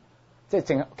啦，即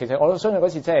係其實我都相信嗰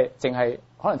次即係淨係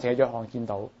可能淨係約翰見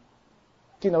到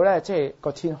咧，即係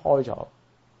個天開咗，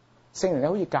聖靈咧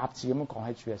好似鴿子咁樣降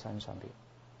喺主嘅身上邊。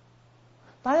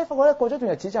但係咧發覺咧過咗一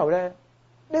段日子之後咧。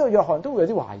呢個約翰都會有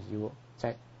啲懷疑喎，就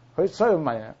係佢所以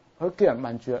問佢叫人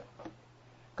問住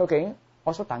究竟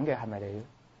我所等嘅係咪你，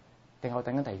定係我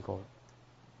等緊第二個？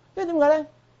因為點解咧？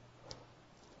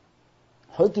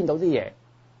佢見到啲嘢，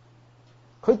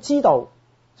佢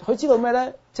知道咩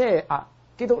咧？即係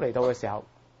基督嚟到嘅時候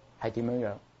係點樣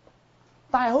樣，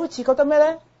但係好似覺得咩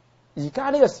咧？而家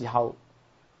呢個時候，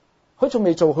佢仲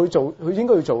未做佢應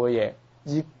該要做嘅嘢，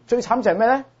而最慘就係咩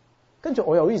咧？跟住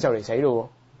我又好似就嚟死咯。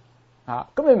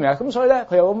咁你明唔明啊？咁所以咧，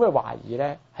佢有咁嘅懷疑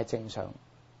咧，係正常，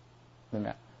明唔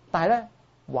明啊？但係咧，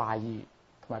懷疑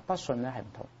同埋不信咧係唔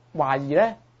同。懷疑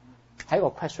咧係一個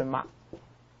question mark，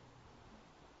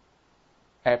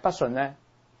不信咧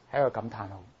係一個感嘆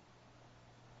號。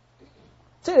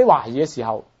即係你懷疑嘅時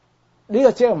候，呢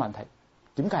個只係一個問題，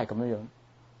點解係咁樣樣？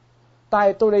但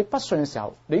係到你不信嘅時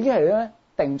候，你已經係咧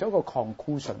定咗個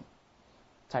conclusion，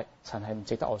就係神係唔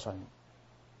值得我信。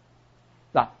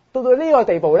嗱，到呢個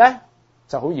地步咧。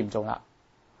就好嚴重啦，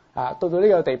到呢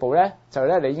個地步咧，就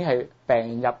咧你已經係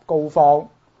病入膏肓，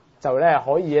就咧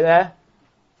可以咧，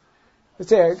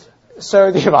即係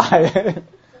傷啲話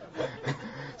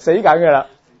死緊㗎啦，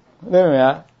你明唔明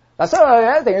啊？所以我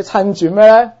哋一定要趁住咩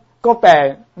咧？個病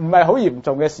唔係好嚴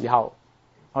重嘅時候，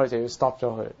我哋就要 stop 咗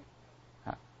佢。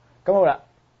咁好啦，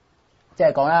即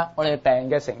係講啦，我哋病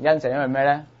嘅成因就係因為咩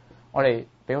咧？我哋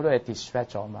俾好多嘢 distract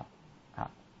咗啊嘛。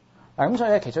咁所以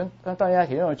咧，當然啦，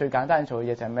其中一個最簡單做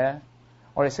嘅嘢就係咩咧？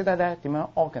我哋識得咧點樣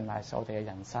organize 我哋嘅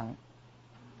人生，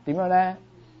點樣咧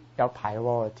有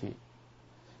priority。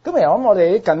咁其實我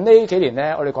哋近呢幾年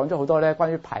咧，我哋講咗好多咧關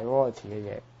於 priority 嘅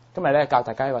嘢。今日咧教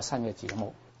大家一個新嘅字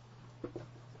母，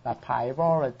嗱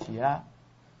priority 啦。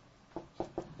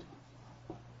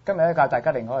今日咧教大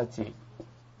家另外一個字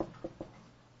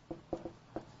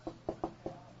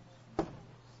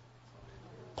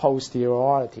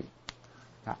posteriority。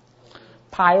啊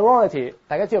priority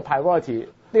大家知道 priority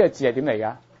呢個字係點嚟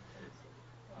㗎？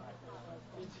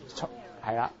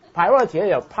係啦 priority 咧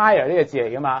由 prior 呢個字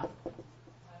嚟㗎嘛。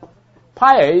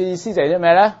prior 嘅意思就係啲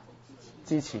咩咧？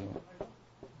之前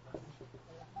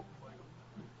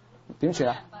點算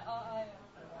啊？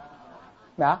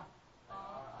咩啊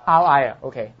 ？RI 啊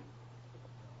 ，OK。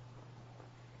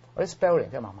我啲 spelling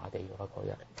真係麻麻地嘅，不過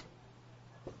真係。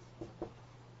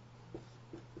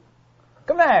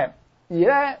咁咧，而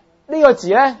咧呢個字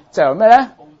咧就由咩咧？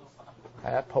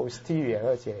係啊 ，posterior 嗰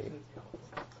個字嚟嘅。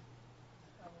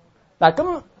嗱，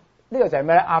咁呢個就係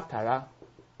咩咧 ？after 啦。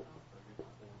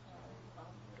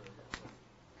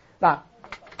嗱，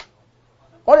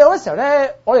我哋好多時候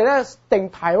咧，我哋咧定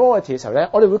priority 嘅時候咧，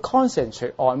我哋會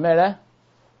concentrate on 咩咧？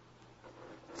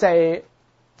即係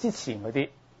之前嗰啲，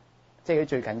即係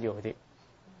最緊要嗰啲，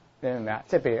你明唔明啊？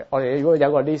即係譬如我哋如果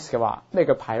有個 list 嘅話，咩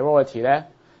叫 priority 咧？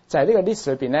就係呢個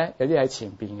list 裏邊咧，有啲喺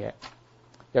前邊嘅，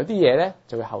有啲嘢咧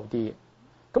就會後啲嘅。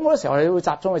咁好多時候我哋會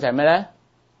集中嘅就係咩咧？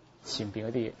前邊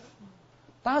嗰啲嘢。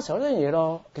但係有時候呢樣嘢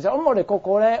咯，其實我諗我哋個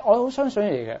個咧，我好相信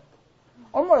嘢嘅。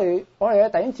我諗我哋嘅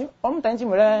弟兄姊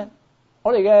妹咧，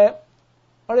我哋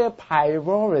嘅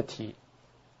priority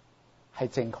係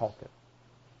正確嘅，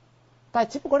但係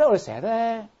只不過咧我哋成日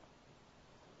咧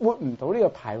活唔到呢個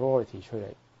priority 出嚟。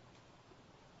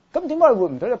咁點解我哋活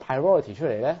唔到呢個 priority 出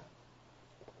嚟咧？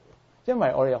因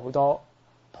為我哋有好多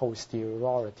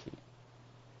posteriority，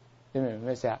 你明唔明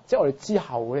咩意思啊？即係我哋之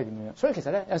後咧點樣？所以其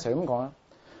實咧有時候咁講啦，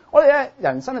我哋咧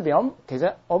人生裏邊，其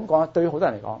實我咁講啊，對於好多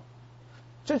人嚟講，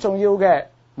最重要嘅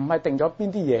唔係定咗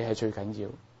邊啲嘢係最緊要，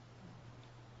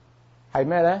係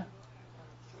咩咧？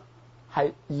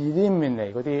係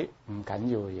eliminate嗰啲唔緊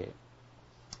要嘅嘢。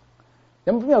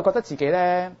有冇邊個覺得自己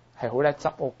咧係好叻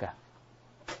執屋嘅？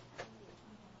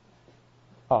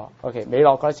哦 ，OK， 美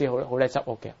樂嗰陣時好叻執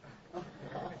屋嘅。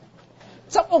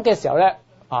執屋嘅時候咧，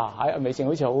喺美靜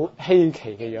好似好稀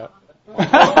奇嘅樣。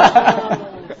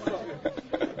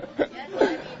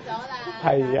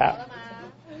係啊，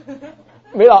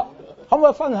美樂可唔可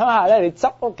以分享下咧？你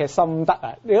執屋嘅心得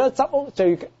啊？你覺得執屋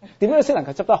最點樣先能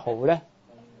夠執得好咧？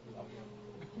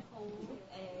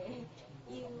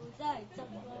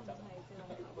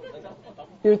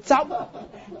要真係執咯，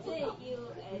唔係要執，即係要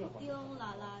啲窿罅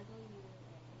罅都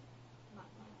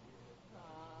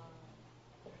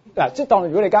要嗱，即係當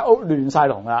如果你間屋亂晒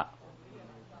龍啦，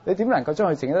你點能夠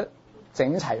將佢整得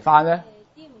整齊翻咧？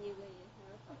啲唔要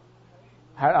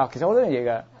嘅嘢係啦，其實好多樣嘢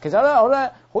嘅。其實咧，我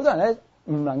咧好多人咧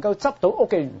唔能夠執到屋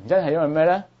嘅原因係因為咩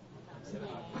咧？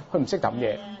佢唔識抌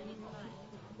嘢。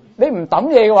你唔抌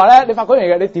嘢嘅話咧，你發覺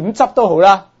樣嘢你點執都好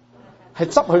啦，係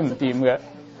執佢唔掂嘅，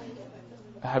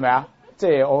係咪啊？即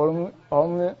係我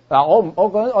嗱，我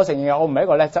覺得我承認我唔係一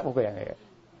個叻執屋嘅人嚟嘅，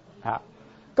嚇。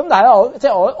咁但係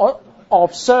咧，我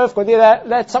observe 嗰啲咧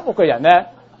叻執屋嘅人咧，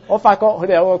我發覺佢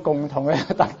哋有個共同嘅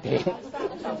特點，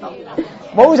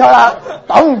冇錯啦，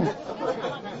抌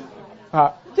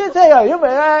嚇。即係如果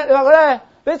唔係咧，你話佢咧，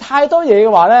你太多嘢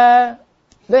嘅話咧，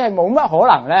你係冇乜可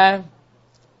能咧，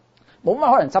冇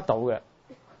乜可能執到嘅。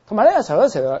同埋咧，有時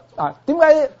候啊，點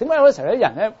解有啲時候啲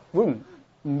人咧會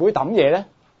唔會抌嘢咧？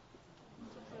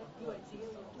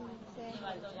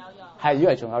係以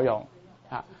為仲有用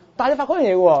嚇，但係你發覺樣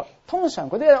嘢喎，通常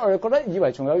嗰啲我哋覺得以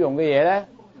為仲有用嘅嘢咧，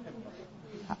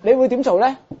你會點做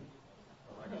咧？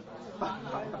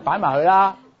擺埋佢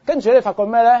啦，跟住你發覺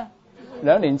咩咧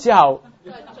？2年之後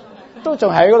都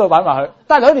仲喺嗰度擺埋佢，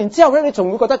但係2年之後咧，你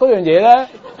仲會覺得嗰樣嘢咧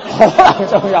可能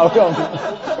仲有用。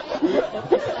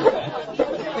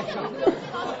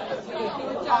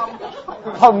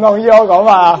同唔同意我講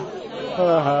嘛？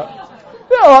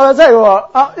因為我真係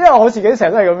喎，因為我自己成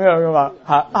日都係咁樣噶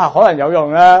嘛，可能有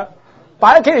用咧。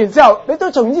擺咗幾年之後，你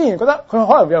都仲依然覺得佢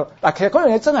可能有用。嗱，其實嗰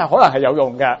樣嘢真係可能係有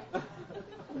用嘅，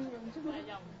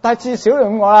但係至少你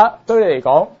咁講啦，對你嚟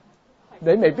講，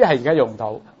你未必係而家用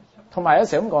到。同埋有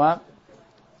時咁講啦，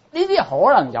呢啲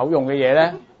可能有用嘅嘢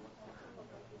咧，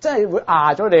真係會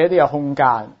壓咗你一啲嘅空間。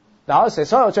嗱，我成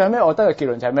所有最後尾我得嘅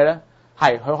結論就係咩咧？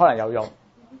係佢可能有用，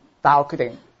但係我決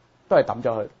定都係抌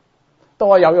咗佢。到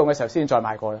我有用嘅時候先再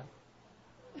買過咧，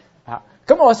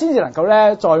咁我先至能夠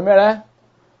咧再咩咧，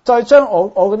再將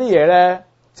我嗰啲嘢咧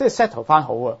即係 settle 翻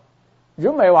好啊！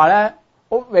如果唔係話咧，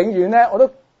我永遠咧我都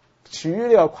處於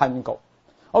呢個困局。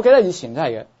我記得以前真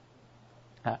係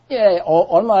嘅，因為我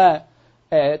諗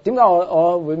咧點解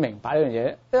我會明白呢樣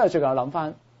嘢？因為最近我諗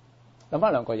翻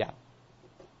兩個人，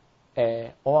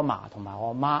我阿嫲同埋我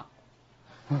阿媽。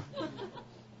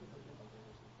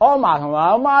我阿嫲同埋我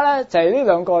阿媽咧就係呢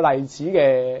兩個例子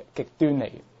嘅極端嚟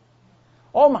嘅。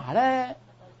我阿嫲咧，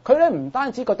佢咧唔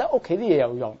單止覺得屋企啲嘢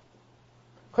有用，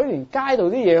佢連街度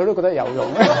啲嘢佢都覺得有用，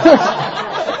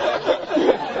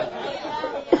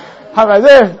係咪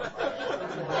先？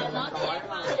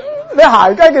你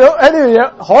行街見到呢樣嘢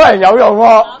可能有用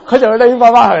喎，佢就會拎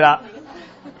翻去啦。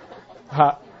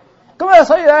嚇，咁咧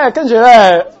所以咧跟住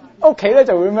咧屋企咧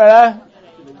就會咩咧？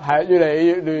係越嚟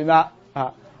越亂啦。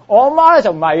啊，我阿媽咧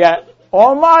就唔係嘅，我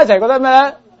阿媽咧就係覺得咩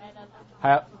咧？係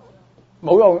啊，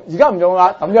冇用，而家唔用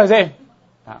啦，抌咗佢先。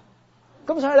啊，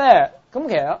咁所以咧，咁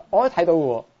其實我都睇到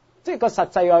喎，即係個實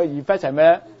際嘅 effect 係咩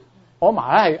咧？我阿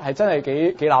嫲咧係真係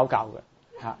幾鬧教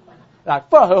嘅。嚇，嗱，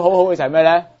不過佢好好嘅就係咩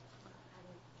咧？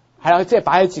係啊，即係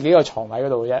擺喺自己個床位嗰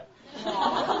度嘅啫，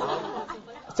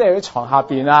即係喺床下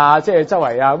邊啊，即係周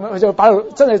圍啊，咁佢就擺到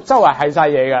真係周圍係晒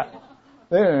嘢嘅，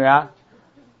你明唔明啊？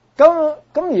咁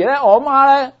而咧，我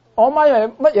阿媽因為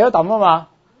乜嘢都抌啊嘛，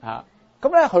啊，咁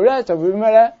咧佢咧就會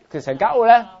咩咧？其實成間屋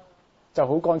咧就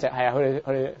好乾淨，係啊，佢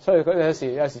哋，所以佢哋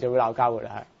有時就會鬧交嘅啦，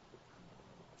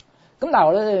係。咁但係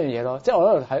我覺得呢樣嘢咯，即係我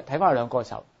喺度睇翻佢兩個嘅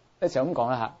時候，有時咁講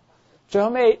啦嚇，最後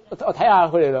尾我睇下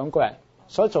佢哋兩個人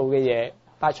所做嘅嘢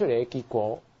帶出嚟嘅結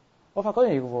果，我發覺樣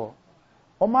嘢嘅喎，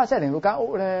我媽真係令到間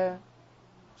屋咧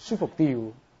舒服啲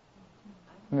喎，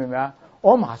明唔明啊？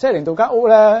我阿嫲真係令到間屋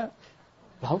咧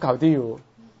扭舊啲喎，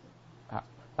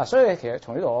嗱，所以其實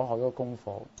從呢度我學咗個功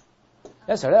課，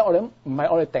有時候咧我哋唔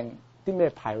係我哋定啲咩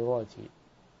派嗰個字，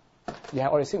而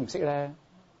係我哋識唔識咧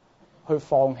去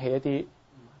放棄一啲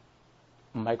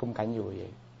唔係咁緊要嘅嘢。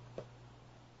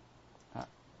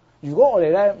如果我哋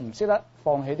咧唔識得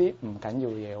放棄啲唔緊要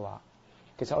嘅嘢嘅話，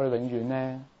其實我哋永遠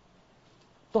咧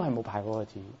都係冇派嗰個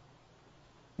字。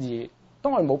而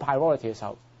當我哋冇派嗰個字嘅時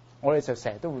候，我哋就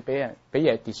成日都會俾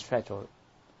嘢 distract 咗。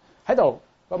喺度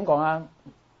咁講啦，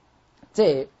即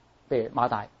係譬如馬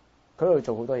大，佢喺度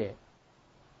做好多嘢。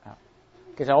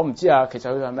其實我唔知啊，其實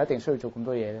佢係咪一定需要做咁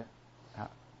多嘢咧？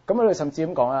咁佢甚至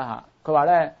咁講啦嚇，佢話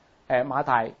咧馬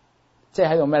大即係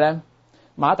喺度咩咧？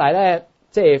馬大咧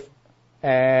即係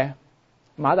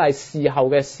馬大侍候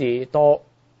嘅事多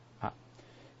嚇。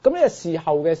咁呢個侍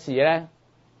候嘅事咧，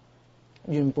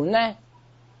原本咧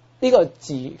呢個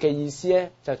字嘅意思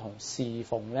咧就同侍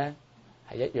奉咧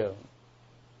係一樣。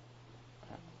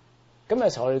咁有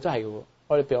時候我哋都係嘅，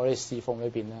我哋譬如我哋侍奉裏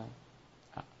邊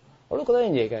啦，我都覺得一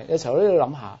樣嘢嘅。有時候我都要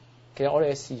諗下，其實我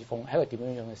哋嘅侍奉係一個點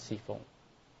樣樣嘅侍奉。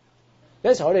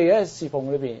有時候我哋嘅侍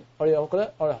奉裏邊，我覺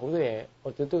得我哋好多嘢，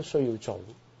我哋都需要做。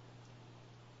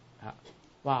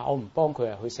哇！我唔幫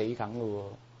佢佢死梗㗎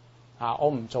喎，我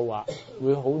唔做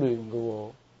會好亂㗎喎。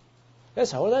有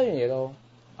時候我覺得一樣嘢咯，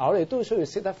我哋都需要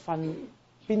識得分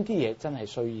邊啲嘢真係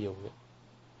需要嘅，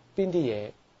邊啲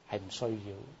嘢係唔需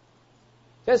要。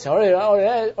有時候我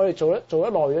哋做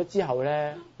得耐咗之後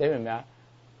咧，你明唔明啊？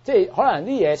即係可能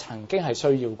啲嘢曾經係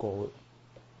需要過嘅，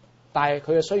但係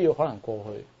佢嘅需要可能過去，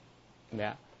明唔明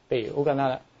啊？譬如好簡單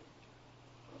啦，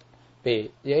譬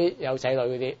如你有仔女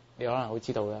嗰啲，你可能會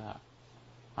知道啦。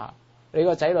你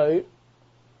個仔女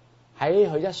喺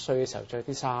佢1歲嘅時候着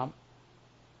啲衫，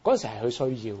嗰時係佢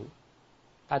需要，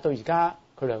但係到而家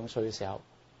佢2歲嘅時候，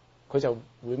佢就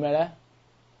會咩咧？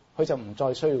佢就唔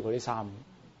再需要嗰啲衫，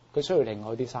佢需要另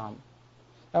外啲衫。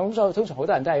咁所以通常好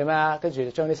多人都係咁啊，跟住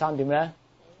就將啲衫點咧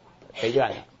俾咗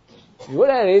人。如果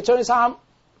咧你將啲衫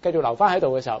繼續留翻喺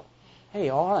度嘅時候，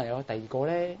我可能有第二個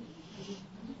咧，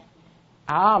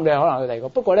啱你可能有第二個。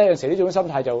不過咧有時呢種心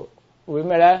態就會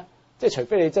咩咧？即係除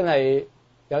非你真係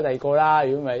有第二個啦，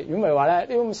如果唔係話咧，呢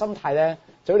種心態咧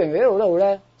就會令你一路都好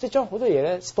咧，即係將好多嘢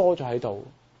咧 store 咗喺度，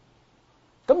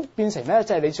咁變成咧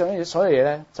即係你將所有嘢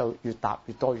咧就越搭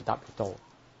越多，越搭越多。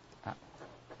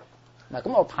嗱，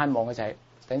咁我盼望嘅就係弟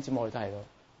兄姊妹我哋都係咯，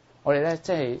我哋咧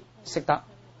即係識得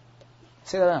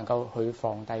能夠去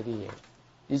放低啲嘢，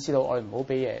以至到我哋唔好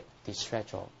俾嘢 distract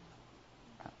咗。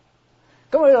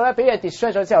咁喺度咧俾嘢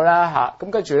distract 咗之後啦咁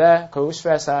跟住咧佢好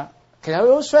stress 啦。其實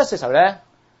佢好 stress 嘅時候咧，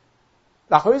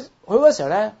嗱佢嗰時候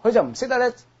咧，佢就唔識得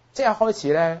咧，即係開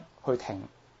始咧去停。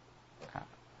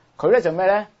佢咧就咩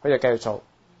咧？佢就繼續做，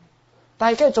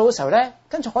但係繼續做嘅時候咧，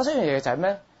跟住可惜一樣嘢就係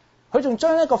咩？佢仲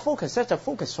將一個 focus 咧就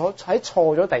focus 咗喺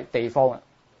錯咗地方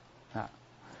啊！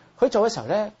佢做嘅時候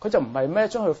咧，佢就唔係咩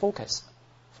將佢 focus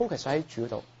喺主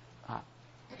度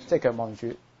即係腳望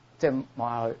住，即係望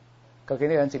下佢，究竟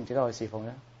呢個人值唔值得我侍奉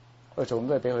咧？我做咁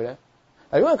多嘢俾佢咧？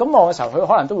如果佢咁望嘅時候，佢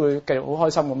可能都會繼續好開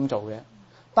心咁做嘅。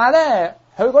但係咧，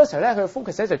佢嗰時候咧，佢嘅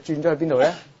focus 咧就轉咗去邊度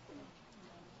咧？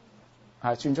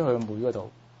轉咗去個妹嗰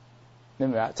度。你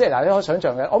明唔明啊？即係嗱，你可以想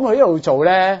象嘅，我諗佢一路做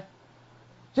咧，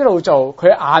一路做，佢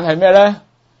眼係咩咧？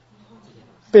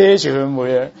啤住佢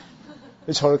妹啊！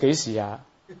你坐到幾時啊？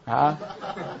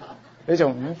你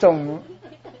仲唔中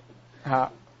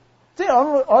嚇？即係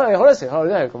我哋好多時候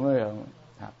都係咁樣樣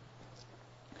嚇。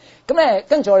咁咧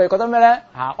跟住我哋覺得咩咧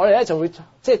嚇？我哋咧就會即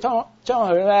係將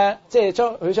佢咧，即係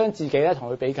將自己咧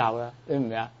同佢比較啦。你明唔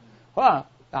明啊？可能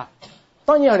嗱，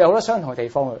當然佢哋有好多相同嘅地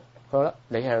方嘅。佢覺得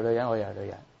你係女人，我又係女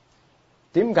人。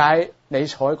點解你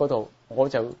坐喺嗰度，我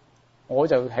就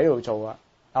喺度做啊？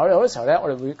嗱，我哋好多時候咧，我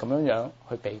哋會咁樣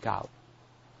去比較。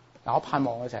嗱，我盼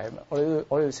望嘅就係我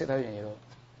哋要識得一樣嘢咯。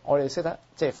我哋識得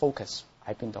即係 focus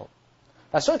喺邊度。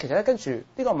嗱，所以其實咧，跟住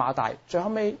呢個馬大最後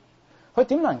尾，佢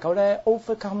點能夠咧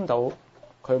overcome 到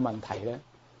佢問題咧？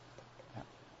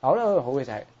嗱，我覺得好嘅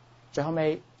就係最後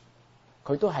尾，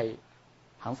佢都係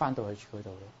肯翻到去主嗰度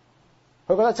咯。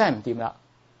佢覺得真係唔掂啦，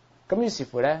咁於是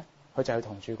乎咧，佢就去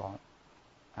同主講。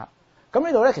咁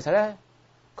呢度咧，其實咧，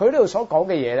佢呢度所講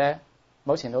嘅嘢咧，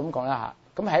某程度咁講啦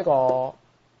嚇，咁係一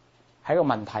個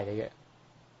問題嚟嘅。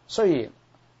雖然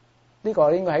呢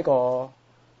個應該係一個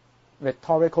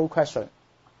rhetorical question，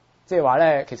即係話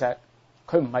咧，其實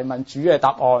佢唔係問主嘅答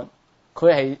案，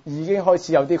佢係已經開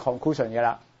始有啲 conclusion 嘅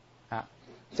啦，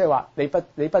即係話你不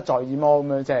在意麼咁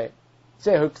樣，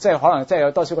即係佢即係可能即係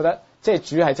有多少覺得，即係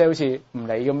主係即係好似唔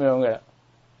理咁樣嘅啦，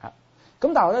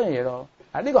咁但係我覺得一樣嘢咯，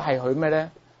呢個係佢咩咧？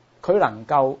佢能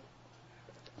夠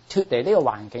脫離呢個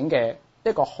環境嘅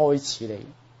一個開始嚟。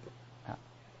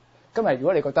今日如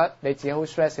果你覺得你自己好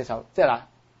stress 嘅時候，即係嗱，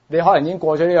你可能已經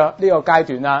過咗呢個階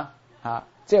段啦，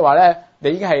即係話咧，你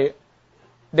已經係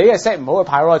set 唔好嘅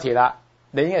priority 啦，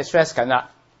你已經係 stress 緊啦。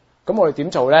咁我哋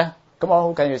點做咧？咁我好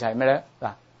緊要就係咩咧？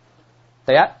嗱，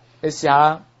第一，你試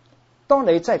下，當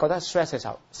你真係覺得 stress 嘅時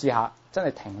候，試下真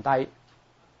係停低，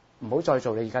唔好再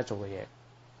做你而家做嘅嘢。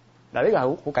嗱，呢個係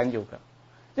好緊要嘅。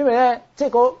因為咧，即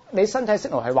係你身體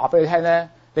signal 係話俾你聽咧，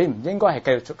你唔應該係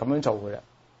繼續咁樣做嘅啦。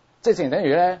即係正如等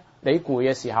於咧，你攰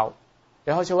嘅時候，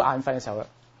你開始好眼瞓嘅時候啦，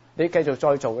你繼續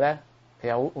再做咧，其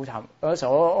實好慘。有時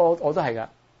候我都係㗎。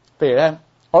譬如咧，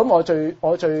我諗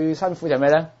我最辛苦就係咩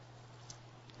咧？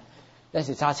有陣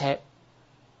時揸車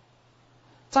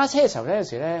嘅時候咧，有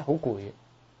時咧好攰，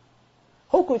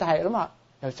但係諗下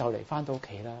又就嚟翻到屋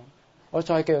企啦，我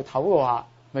再繼續唞嘅話，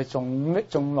咪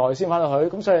仲耐先翻到去，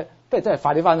咁所以不如真係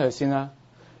快啲翻到去先啦。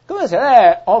咁有時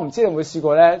咧，我唔知你有冇試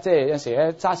過咧，即係有時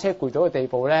咧揸車攰到嘅地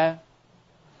步咧，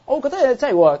我覺得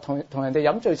真係同人哋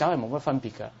飲醉酒係冇乜分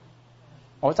別㗎。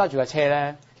我揸住架車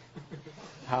咧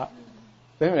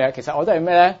你明唔明啊？其實我都係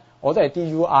咩咧？我都係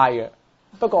DUI 嘅，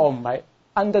不過我唔係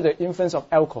under the influence of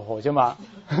alcohol 啫嘛。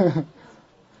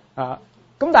咁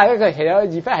但係咧，佢其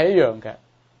實 effect 係一樣嘅。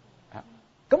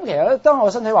咁其實咧，當我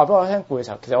身體話俾我聽攰嘅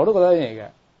時候，其實我都覺得一樣嘢嘅，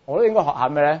我都應該學下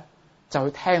咩咧？就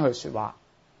去聽佢說話，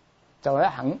就咧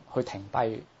肯去停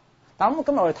低。但咁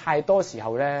今日我哋太多時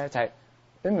候咧，就係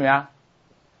你明唔明啊？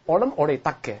我諗我哋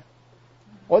得嘅，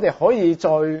我哋可以再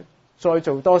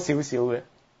做多少少嘅。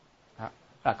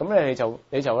咁你就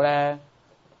咧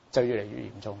就越嚟越嚴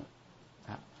重。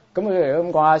咁佢哋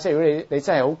咁講啊，即係如果你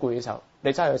真係好攰嘅時候，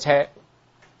你揸住車，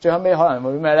最後尾可能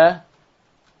會咩咧？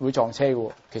會撞車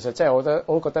嘅。其實真係我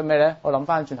都覺得咩咧？我諗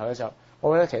翻轉頭嘅時候，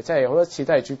我覺得其實真係好多次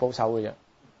都係主保守嘅啫。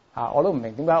我都唔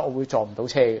明點解我會撞唔到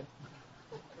車嘅。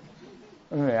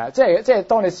明唔明啊？即係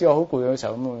當你試過好攰嘅時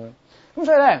候咁樣。咁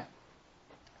所以咧，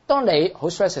當你好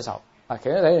stress 嘅時候，其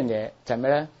中第一樣嘢就係咩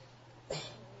咧？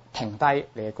停低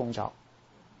你嘅工作。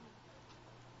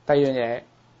第二樣嘢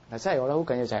真係我覺得好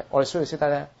緊要就係我哋需要識得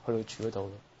咧去到主嗰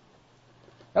度。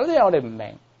有啲嘢我哋唔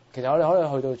明，其實我哋可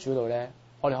以去到主嗰度咧，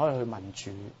我哋可以去問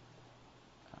主。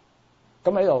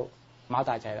咁喺度馬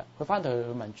大仔啦，佢翻到去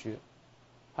問主，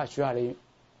主下你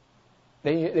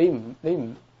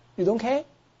唔 you don't care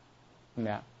係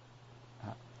咪啊？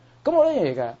咁我呢樣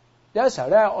嘢嘅，有啲時候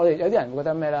咧，我哋有啲人會覺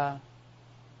得咩啦？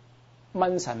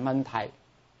問神問題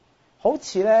好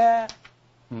似咧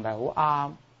唔係好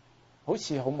啱，好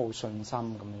似好冇信心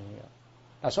咁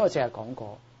樣。所以我淨係講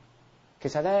過，其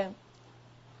實咧，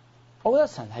我覺得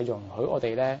神係容許我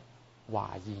哋咧懷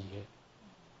疑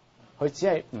嘅，佢只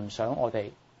係唔想我哋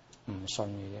唔信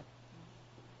嘅啫。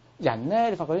人咧，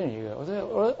你發覺一樣嘢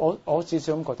嘅，我至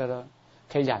少咁覺得啦。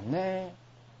其實人咧，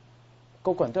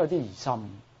個個人都有啲疑心，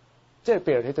即係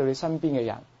譬如你對你身邊嘅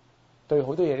人，對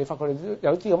好多嘢，你發覺你都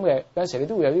有啲咁嘅，有陣時你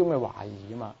都會有啲咁嘅懷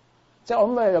疑啊嘛。即係我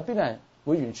諗有邊人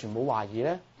會完全冇懷疑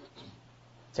咧？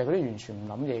就係嗰啲完全唔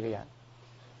諗嘢嘅人，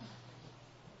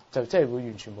就即係會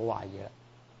完全冇懷疑啦。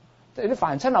即係你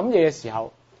凡親諗嘢嘅時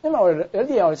候，因為我哋有啲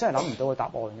嘢我哋真係諗唔到個答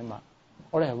案噶嘛，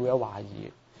我哋係會有懷疑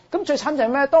嘅。咁最慘就係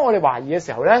咩？當我哋懷疑嘅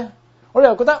時候咧，我哋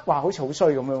又覺得哇，好似好衰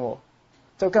咁樣，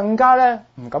就更加咧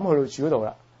唔敢去到主嗰度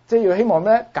啦。即係要希望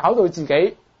咧，搞到自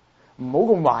己唔好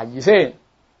咁懷疑先，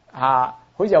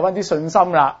好似有翻啲信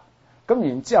心啦。咁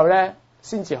然之後咧，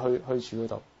先至去住嗰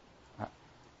度。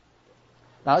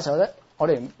嗱，有時候咧，我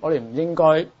哋唔應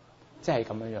該即係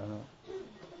咁樣咯。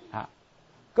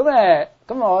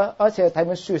咁我一次睇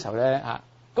本書嘅時候咧，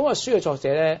咁個書嘅作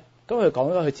者咧，咁佢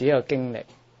講咗佢自己嘅經歷。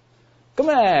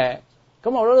咁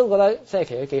我都覺得即係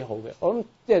其實幾好嘅。我諗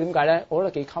即係點解咧？我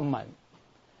覺得幾 common。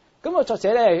咁個作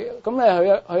者咧，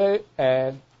佢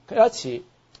有一次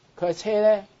佢嘅車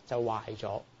咧就壞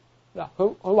咗。嗱，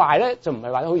佢壞咧就唔係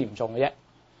壞得好嚴重嘅啫。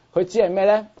佢只係咩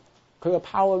咧？佢個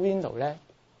power window 咧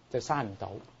就閂唔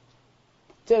到。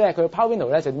即係咧，佢個 power window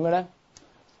咧就點樣咧？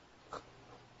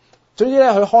總之咧，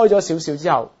佢開咗少少之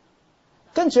後，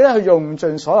跟住咧佢用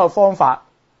盡所有方法，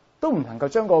都唔能夠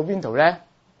將個 window 咧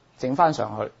整翻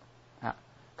上去。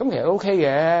咁其實都 OK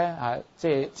嘅，即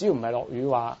係只要唔係落雨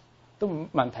話，都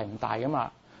問題唔大噶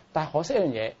嘛。但係可惜一樣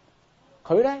嘢，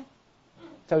佢咧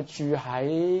就住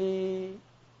喺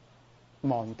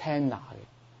Montana 嘅，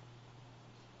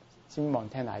知唔知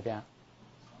Montana 喺邊啊？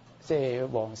即係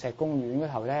黃石公園嗰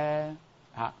頭咧，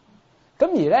咁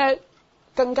而咧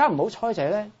更加唔好彩就係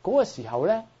咧嗰個時候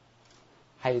咧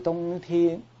係冬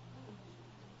天，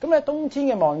咁咧冬天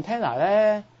嘅 Montana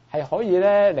咧係可以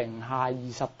咧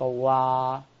-20度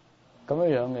啊咁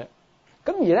樣嘅。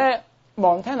咁而咧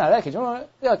Montana 咧其中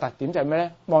一個特點就係咩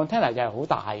咧？Montana 又係好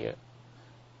大嘅，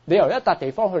你由一笪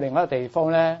地方去另外一個地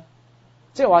方咧，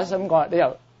即係話想講，你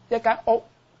由一間屋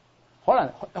可能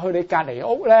去你隔離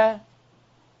屋咧，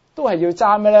都係要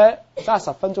揸咩咧？揸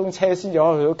10分鐘車先至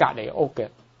可以去到隔離屋嘅。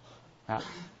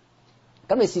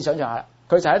咁你試想像下，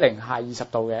佢就喺-20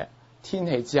度嘅天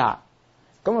氣之下，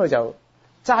咁佢就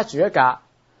揸住一架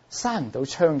閂唔到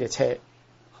窗嘅車。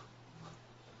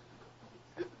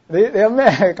你有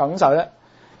咩感受咧？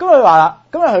咁佢話啦，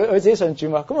咁佢自己信主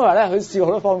嘛，咁佢話咧，佢試過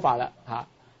好多方法啦，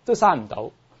都閂唔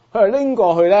到。佢就拎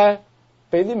過去咧，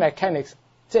俾啲 mechanics，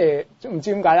 即係唔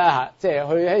知點解啦，即係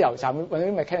去喺油站揾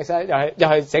啲 mechanics 咧，又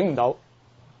係整唔到。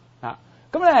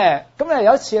咁咧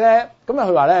有一次咧，咁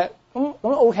佢話咧，咁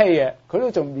OK 嘅，佢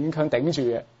都仲勉強頂住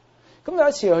嘅。咁有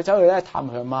一次佢走去咧探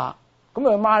佢阿媽，咁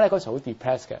佢阿媽咧嗰時好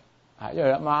depressed 嘅，因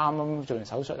為阿媽啱啱做完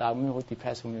手術啊，咁好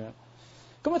depressed 咁樣。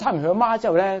咁佢探完佢阿媽之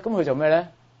後咧，咁佢做咩咧？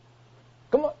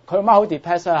咁佢阿媽好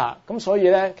depressed 啊，咁所以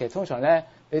咧，其實通常咧，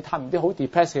你探唔啲好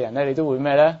depressed 嘅人咧，你都會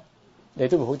咩咧？你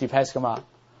都會好 depressed 噶嘛。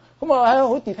咁我喺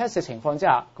好 depressed 嘅情況之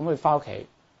下，咁佢翻屋企，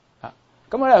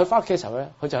咁咧佢翻屋企嘅時候咧，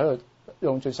佢就喺度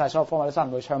用盡晒所有方法都閂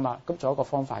唔到窗嘛。咁仲有一個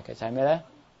方法嘅就係咩咧？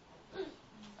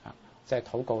就係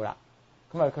禱告啦。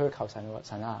咁佢求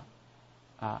神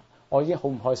啊，我已經好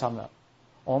唔開心啦，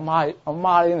我媽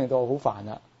已經令到我好煩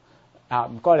啦，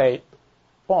唔該你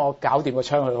幫我搞掂個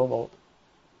窗佢好唔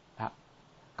好？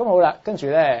咁好啦，跟住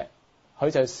咧，佢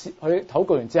禱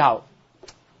告完之後，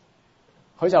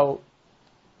佢就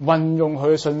運用佢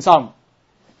嘅信心，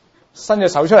伸隻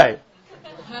手出嚟，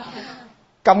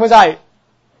撳個掣，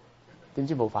點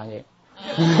知冇反應。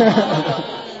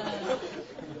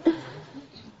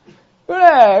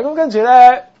咁跟住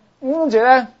咧，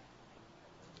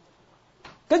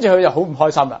跟住佢就好唔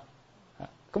開心啦。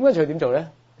咁跟住佢點做咧？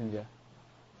知唔知啊？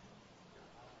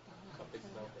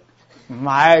唔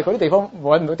係，嗰啲地方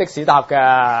揾唔到的士搭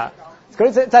㗎，嗰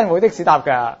啲真係冇的士搭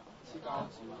㗎。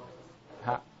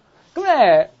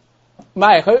咁唔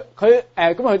係佢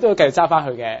咁佢都要繼續揸翻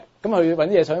去嘅。咁佢揾啲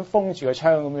嘢想封住個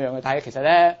窗咁樣嘅，但係其實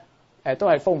咧都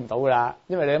係封唔到㗎啦，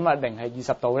因為你諗下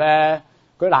-20度咧，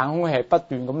嗰啲冷空氣係不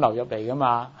斷咁流入嚟㗎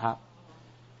嘛。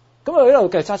咁佢一路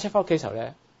繼續揸車翻屋企嘅時候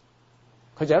咧，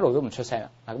佢就一路都唔出聲啦。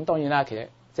咁當然啦，其實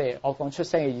即係我講出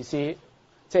聲嘅意思，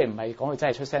即係唔係講佢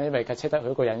真係出聲，因為架車得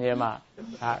佢一個人嘅嘛。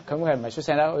咁佢唔係出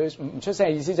聲啦，佢唔出聲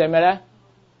嘅意思就係咩咧？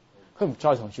佢唔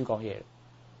再同主講嘢。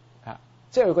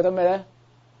即係佢覺得咩咧？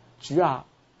主啊，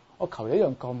我求你一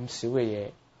樣咁少嘅嘢，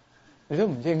你都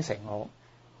唔應承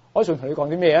我仲同你講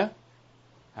啲咩啊？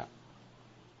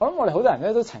我諗我哋好多人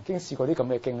咧都曾經試過啲咁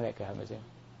嘅經歷嘅，係咪先？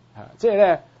即係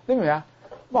咧，你明唔明啊？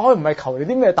我唔係求你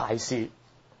啲咩大事，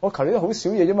我求你啲好少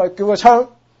嘢啫嘛，叫個窗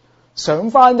上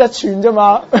翻1寸啫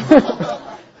嘛。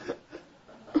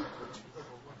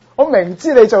我明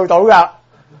知你做到㗎，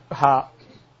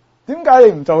點解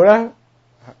你唔做咧？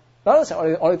有陣時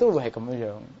我哋都會係咁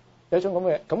樣，有一種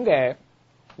咁嘅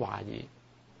懷疑。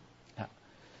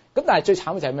咁但係最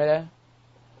慘嘅就係咩咧？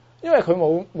因為佢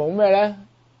冇咩咧，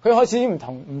佢開始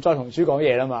唔再同主講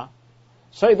嘢啦嘛，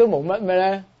所以都冇乜咩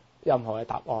咧，任何嘅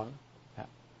答案。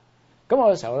咁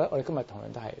我嘅時候咧，我哋今日同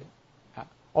樣都係，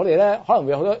我哋咧可能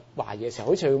會有好多懷疑嘅時候，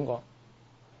好似佢咁講，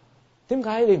點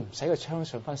解你唔使個窗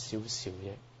上翻少少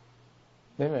啫？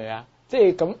你明唔明啊？即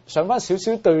係咁上翻少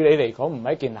少，對你嚟講唔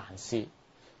係一件難事，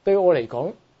對我嚟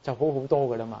講就好好多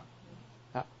噶啦嘛。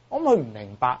我諗佢唔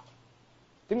明白，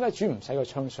點解主唔使個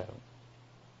槍上？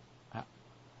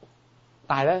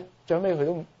但係咧，最後尾佢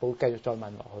都冇繼續再問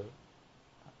落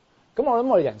去。咁我諗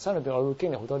我哋人生裏邊，我會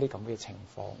經歷好多啲咁嘅情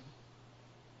況。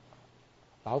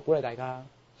嗱，我鼓勵大家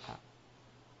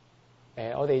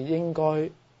我哋應該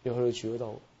要去到主嗰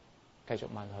度繼續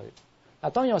問佢。嗱，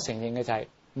當然我承認嘅就係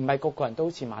唔係個個人都好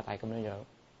似馬大咁樣樣，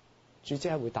主即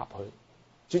刻會答佢，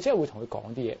主即刻會同佢講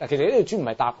啲嘢。嗱，其實呢度主唔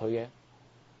係答佢嘅，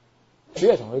主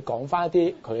係同佢講翻一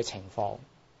啲佢嘅情況。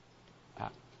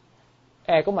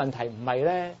個問題唔係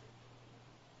咧，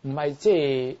唔係即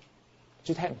係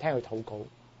主聽唔聽佢禱告。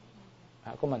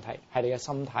個問題係你嘅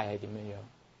心態係點樣樣。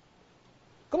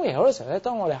咁其實好多時候咧，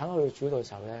當我哋肯去到主度嘅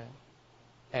時候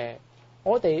咧，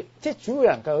我哋即係主會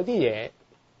能夠有啲嘢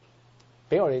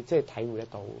俾我哋即係體會得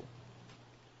到。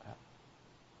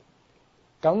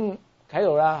咁喺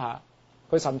度啦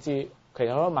嚇，佢甚至其實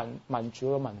可以問主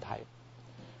個問題。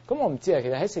咁我唔知啊，其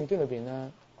實喺聖經裏邊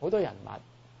咧，好多人物，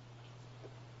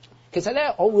其實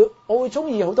咧我會中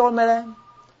意好多咩咧？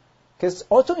其實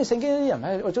我中意聖經啲人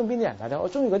咧，我中意邊啲人咧？我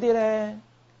中意嗰啲咧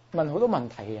問好多問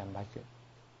題嘅人物嘅。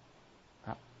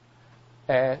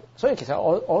所以其實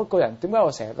我個人點解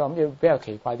我成日都諗嘢比較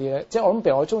奇怪啲咧？即係我諗譬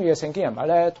如我中意嘅聖經人物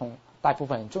咧，同大部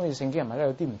分人中意聖經人物咧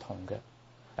有啲唔同嘅。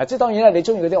即係當然啦，你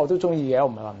中意嗰啲我都中意嘅，我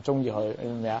唔係話唔中意佢，你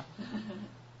明唔明啊？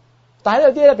但係有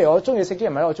啲咧，譬如我中意聖經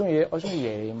人物咧，我中意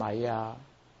耶利米啊。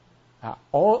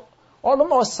我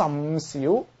諗我甚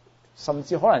少，甚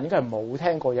至可能應該係冇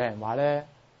聽過有人話咧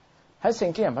喺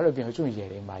聖經人物裏邊佢中意耶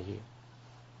利米嘅。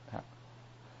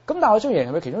咁但係我中意耶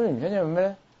利米其中一個原因因為咩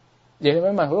咧？耶利米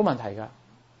問好多問題㗎。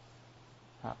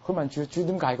佢問主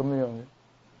點解咁樣樣嘅？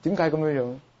點解咁樣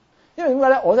樣？因為點解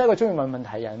咧？我都係一個中意問問題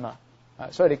嘅人嘛。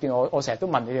所以你見我成日都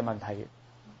問你哋問題嘅。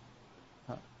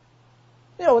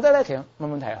因為我覺得咧，其實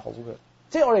問問題係好嘅。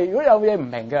即係我哋如果有嘢唔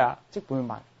明嘅，即管去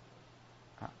問。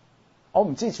我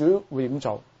唔知主會點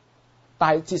做，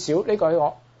但係至少呢個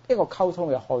係一個溝通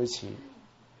嘅開始。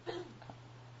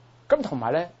咁同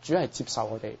埋咧，主係接受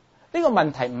我哋呢個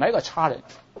問題，唔係一個 challenge。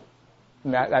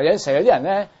明唔明啊？嗱，有時有啲人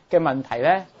咧嘅問題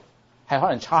咧係可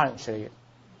能 challenge 你嘅，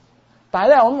但係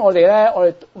咧我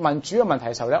哋問主嘅問題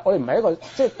嘅時候咧，我哋唔係一個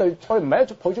即係對我哋唔係一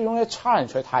種抱住一種 challenge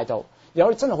嘅態度，而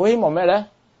我哋真係好希望咩咧？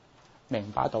明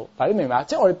白到，但係你明白，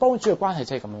即係我哋幫主嘅關係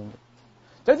真係咁樣嘅。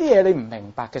有啲嘢你唔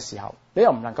明白嘅時候，你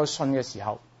又唔能夠信嘅時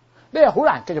候，你又好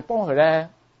難繼續幫佢咧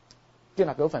建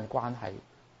立到份關係。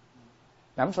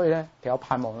嗱，咁所以咧，其實我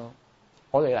盼望咯，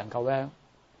我哋能夠咧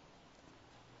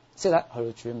識得去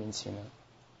到主嘅面前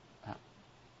啦。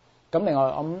咁另外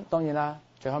咁當然啦，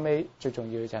最後尾最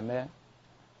重要嘅就係咩咧？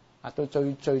到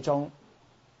最終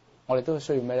我哋都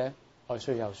需要咩咧？我哋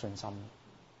需要有信心。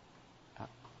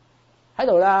喺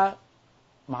度啦，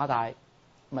馬大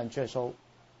問主耶穌，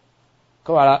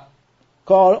佢話啦，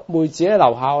個妹子咧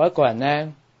留下我一個人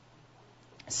咧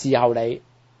侍候你，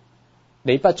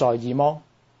你不在意麼？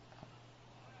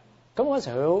咁嗰時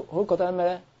佢好覺得咩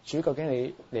咧？主究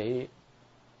竟你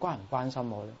關唔關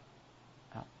心我咧？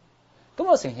咁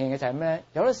我承認嘅就係咩咧？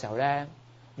有啲時候咧，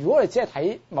如果我哋只係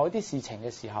睇某一啲事情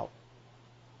嘅時候，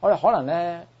我哋可能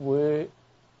咧會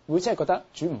真係覺得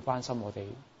主唔關心我哋。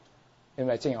你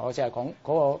咪正如我淨係講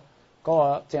嗰個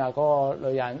淨係嗰個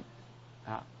女人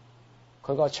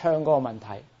佢個槍嗰個問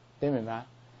題，你明唔明啊？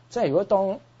即係如果如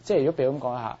果譬如咁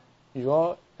講一下，如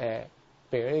果譬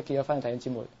如啲結咗婚嘅弟兄姊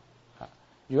妹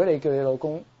如果你叫你老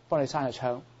公幫你閂個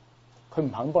槍，佢唔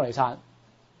肯幫你閂，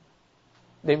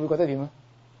你會覺得點啊？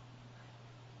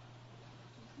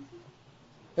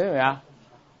你明唔明啊？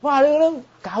哇！你覺得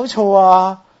搞錯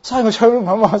啊？閂個槍都唔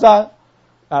肯幫我閂，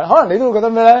可能你都會覺得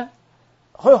咩咧？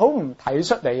佢好唔體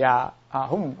恤你好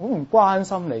唔關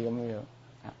心你咁樣樣。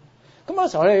咁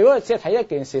嗰時候我哋如果只係睇一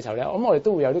件事嘅時候咧，我諗我哋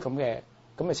都會有啲咁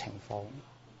嘅情況。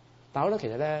但係我覺得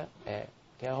其實咧，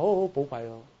其實好寶貴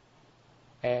咯。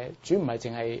主唔係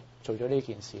淨係做咗呢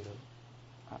件事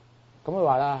咯。咁佢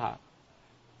話啦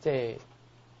即係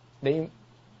你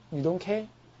you don't care，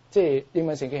即係英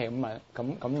文聖經係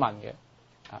咁問嘅。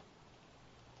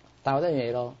但係我覺得樣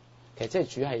嘢咯，其實即係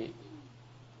主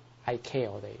係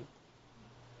care 我哋。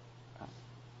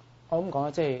我咁講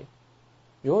啦，即係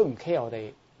如果佢唔 care 我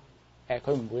哋，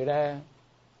佢唔會咧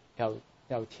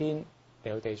由天嚟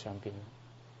到地上邊。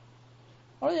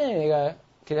我覺得呢樣嘢嘅，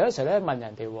其實有時候咧問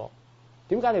人哋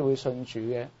點解你會信主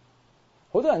嘅？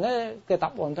好多人咧嘅答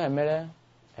案都係咩咧？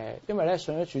因為咧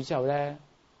信咗主之後咧，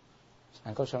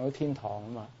能夠上到天堂啊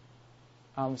嘛，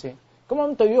啱唔啱先？咁我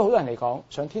諗對於好多人嚟講，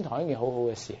上天堂係一件好好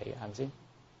嘅事嚟嘅，係咪先？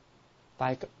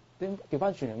但係調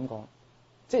翻轉嚟咁講，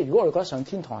即係如果我哋覺得上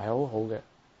天堂係好好嘅，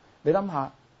你諗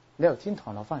下，你由天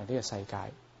堂落翻嚟呢個世界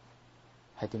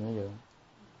係點樣樣？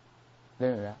你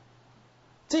明唔明啊？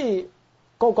即係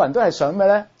個個人都係想咩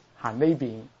咧？行呢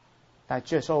邊，但係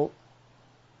主耶穌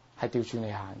係調轉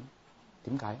嚟行，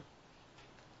點解？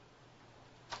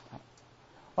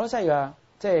我覺得真係噶，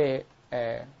即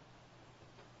係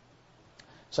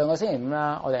上個星期五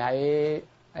啦，我哋喺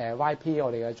YP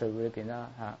我哋嘅聚會裏邊啦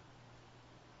嚇，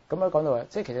咁樣講到啊，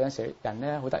即係其實有陣時人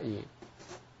咧好得意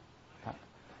嚇，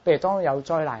譬如當有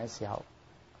災難嘅時候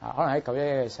啊，可能喺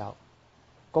911嘅時候，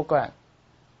個個人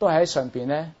都係喺上邊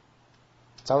咧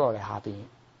走落嚟下邊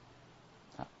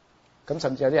啊，咁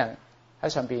甚至有啲人喺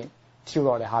上邊跳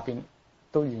落嚟下邊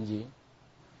都願意，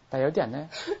但係有啲人咧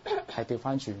係調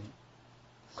翻轉，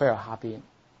佢由下邊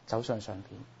走上上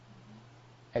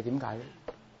邊，點解咧？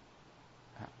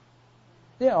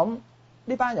因為我諗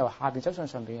呢班由下邊走上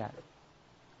上邊嘅人，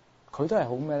佢都係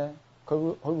好咩咧？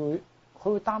佢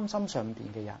會擔心上邊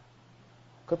嘅人，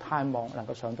佢盼望能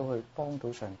夠上到去幫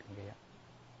到上邊嘅人。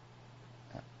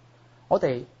我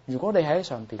哋如果你喺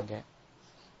上邊嘅，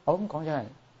我咁講，有人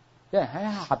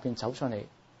喺下邊走上嚟，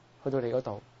去到你嗰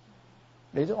度，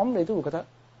我諗你都會覺得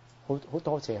好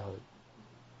多謝佢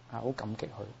啊，好感激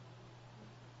佢。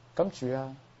咁主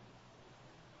啊，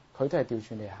佢都係調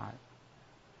轉嚟行。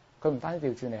佢唔單止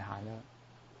調轉嚟行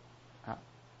啦，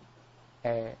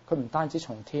佢唔單止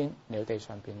從天嚟到地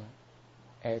上邊啦，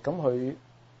咁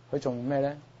佢仲咩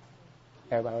咧？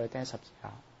為我哋釘十字架。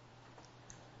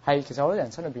係，其實我覺得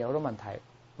人生裏邊有好多問題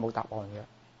冇答案嘅。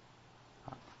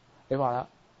你話啦，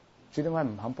主點解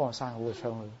唔肯幫我閂好個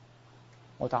窗去？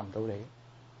我答唔到你。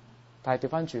但係調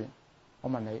翻轉，我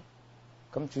問你，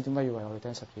咁主點解要為我哋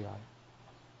釘十字架？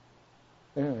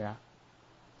你明唔明啊？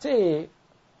即係。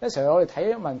有時候我哋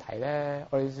睇啲問題咧，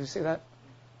我哋要識得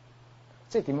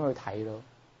即係點樣去睇咯。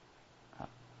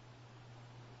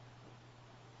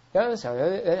有啲時候有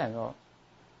啲人喎，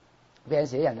有陣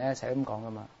時啲人咧成日咁講噶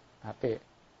嘛。譬如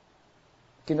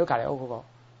見到隔離屋嗰個，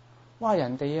哇！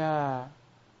人哋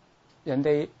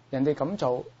咁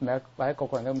做，唔係或者個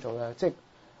個人都咁做啦。即係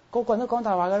個個人都講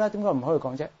大話噶啦，點解唔可以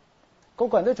講啫？個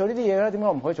個人都做呢啲嘢啦，點解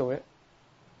唔可以做嘅？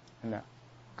係咪啊？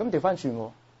咁調翻轉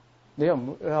喎。你又唔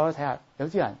會，你可以睇下，有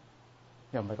啲人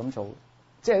又唔係咁做，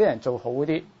即係啲人做好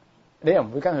啲，你又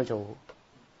唔會跟佢做，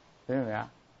你明唔明啊？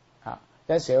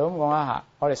有陣時咁講啦嚇，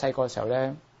我哋細個嘅時候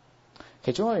咧，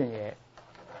其中一樣嘢，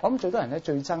我諗最多人咧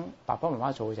最憎爸爸媽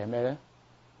媽做嘅就係咩咧？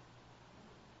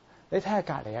你睇下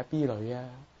隔離阿 B 女啊，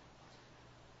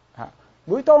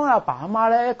每當阿爸阿媽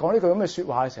咧講呢句咁嘅説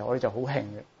話嘅時候，我哋就好興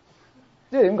嘅，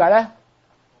因為點解咧？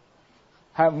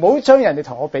係唔好將人哋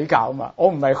同我比較啊嘛，我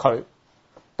唔係佢。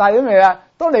但係點咩啊？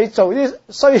當你做啲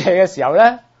衰嘢嘅時候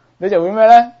咧，你就會咩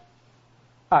咧？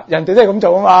人哋都係咁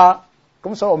做啊嘛，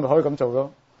咁所以我咪可以咁做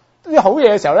咯。啲好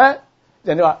嘢嘅時候咧，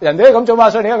人哋話人哋都係咁做嘛，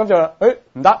所以你而家咁做啦。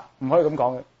唔得，唔可以咁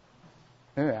講嘅，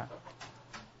明唔明啊？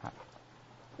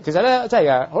其實咧，真係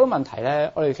嘅好多問題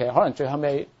咧，我哋其實可能最後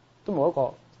尾都冇一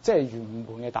個即係圓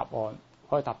滿嘅答案，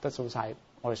可以答得到晒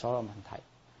我哋所有問題。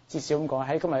至少咁講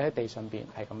喺今日喺地上邊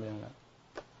係咁樣嘅。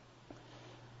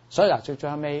所以嗱，最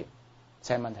後尾。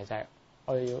成個問題就係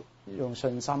我哋要用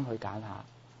信心去揀下，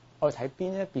我哋睇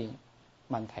邊一邊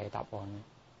問題嘅答案咧。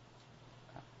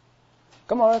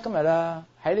咁我覺得今日咧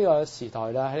喺呢個時代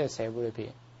啦，喺呢個社會裏邊，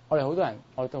我哋好多人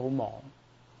我哋都好忙，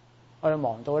我哋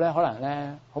忙到咧可能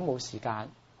咧好冇時間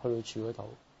去到主嗰度。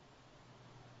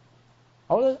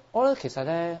我覺得其實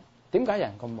咧點解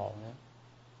人咁忙咧？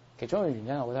其中一個原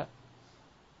因，我覺得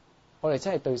我哋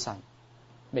真係對神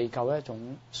未夠一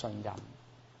種信任。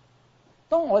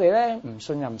當我哋咧唔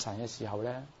信任神嘅時候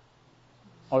咧，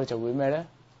我哋就會咩咧？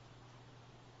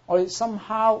我哋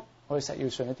somehow我哋實要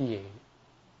信一啲嘢，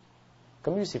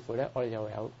咁於是乎咧，我哋就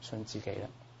唯有信自己啦。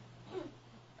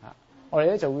我哋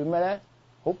咧就會咩咧？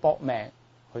好搏命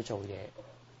去做嘢，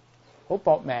好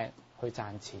搏命去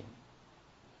賺錢，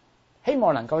希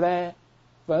望能夠咧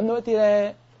揾到一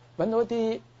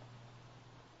啲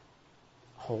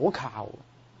可靠。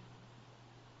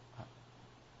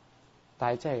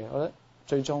但係即係我覺得。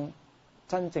最終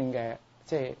真正嘅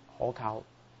即係可靠，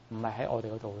唔係喺我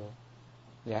哋嗰度咯，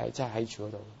而係真係喺主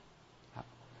嗰度。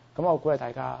咁我鼓勵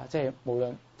大家，即係無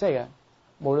論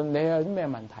你有啲咩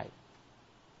問題，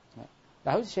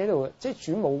嗱，好似喺度，即係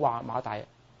主冇話馬大，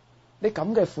你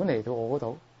咁嘅款嚟到我嗰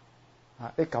度，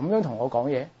你咁樣同我講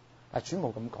嘢，主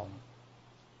冇咁講。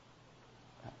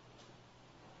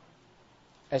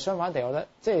相反地，我覺得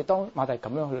即係當馬大咁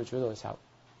樣去到主嗰度嘅時候，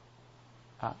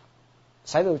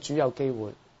使到主有機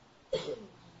會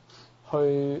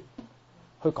去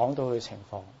講到佢嘅情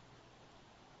況。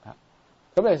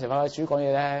咁有時候主講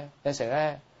嘢咧，有時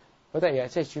咧好得意嘅，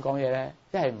即係主講嘢咧，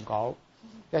一係唔講，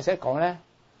有時一講咧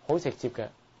好直接嘅。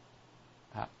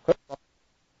佢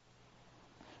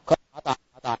馬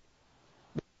大，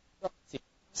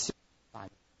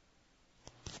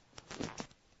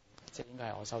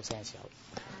收聲嘅時候。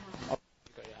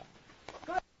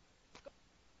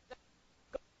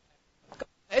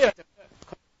一樣就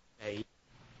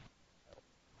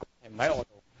你唔喺我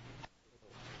度，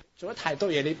做咗太多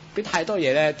嘢，你俾太多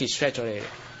嘢咧 distract 咗你。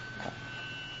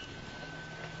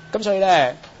咁所以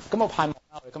咧，咁我盼望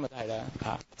啦，我哋今日都係咧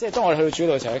嚇，即係當我哋去到主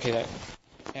度嘅時候咧，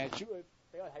其實主會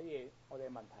俾我睇見我哋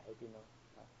嘅問題喺邊咯。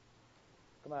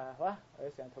咁啊，好啦，我哋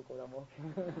時間禱告啦，好冇？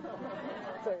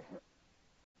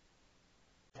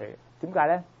即係點解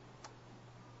咧？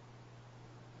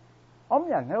我諗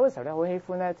人喺嗰時候咧，好喜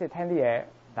歡咧，即係聽啲嘢。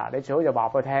嗱，你最好就話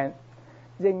俾我聽，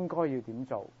應該要點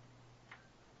做，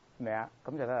明啊？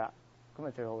咁就得啦，咁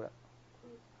就最好啦。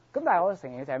咁但係我承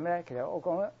認就係咩咧？其實我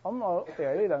講咧，我諗我譬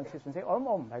如呢兩次信息，我諗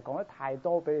我唔係講得太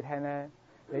多俾你聽咧。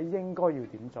你應該要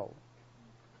點做？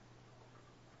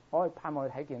我係盼望你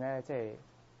睇見咧，即係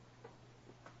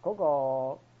嗰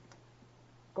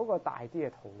個大啲嘅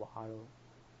圖畫咯。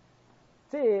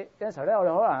即係有陣時候咧，我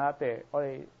哋可能啊，譬如我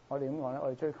哋點講咧？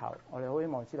我哋追求，我哋好希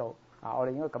望知道啊，我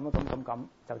哋應該咁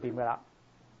就掂㗎啦。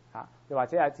嚇，又或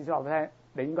者係至少話俾你聽，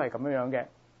你應該係咁樣嘅，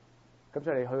咁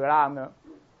所以你去㗎啦咁樣。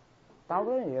但係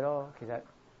我嗰樣嘢咯，其實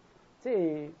即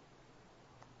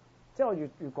係我越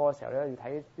過嘅時候咧，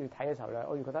越睇嘅時候咧，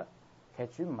我越覺得其實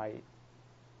主唔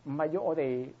係要我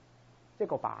哋一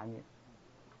個版嘅，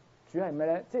主係咩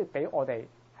咧？即係俾我哋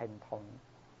係唔同。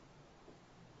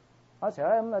有時候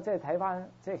咧咁啊，即係睇翻，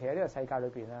即係其實呢個世界裏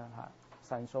邊啦嚇，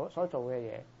神所做嘅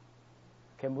嘢，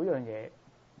其實每樣嘢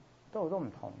都好多唔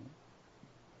同。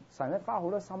神咧花好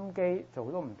多心機做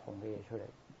好多唔同嘅嘢出嚟，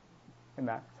係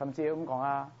咪啊？甚至咁講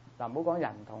啊，嗱唔好講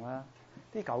人唔同啊，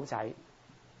啲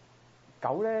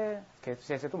狗咧其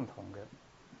實隻都唔同嘅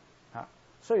嚇。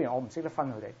雖然我唔識得分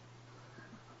佢哋，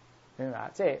明唔明啊？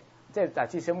即係但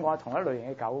至少咁講，同一類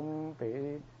型嘅狗，譬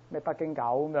如咩北京狗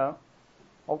咁樣。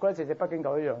我覺得隻北京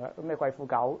狗一樣嘅，咁咩貴婦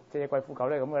狗，隻貴婦狗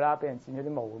咧咁嘅啦，俾人剪咗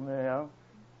啲毛咁樣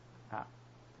嚇。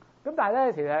咁但係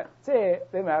咧，其實即係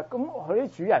你明啊？咁佢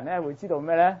啲主人咧會知道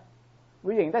咩咧？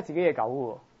會認得自己嘅狗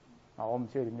嘅喎。啊，我唔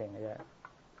知佢點認嘅啫。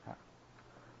嚇。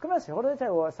咁有時我覺得即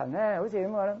係神咧，好似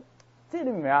點講咧？即係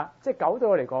你明唔明啊？即係狗對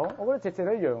我嚟講，我覺得隻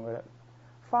都一樣嘅啦。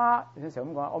花有時候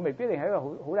咁講，我未必一定係一個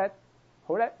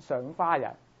好叻賞花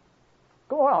人。咁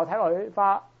可能我睇落去啲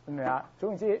花。明唔明啊？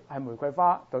總言之係玫瑰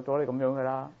花到你咁樣嘅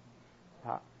啦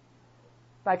嚇，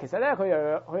但係其實咧佢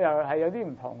又係有啲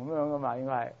唔同咁樣噶嘛，應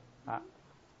該係啊。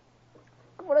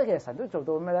咁我覺得其實神都做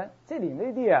到咩咧？即係連呢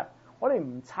啲啊，我哋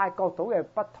唔察覺到嘅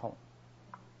不同，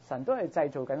神都係製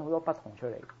造緊好多不同出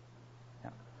嚟。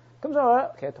咁所以我覺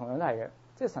得其實同樣都係嘅，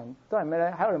即係神都係咩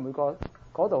咧？喺我哋每個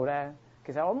嗰度咧，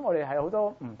其實我諗我哋係好多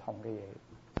唔同嘅嘢。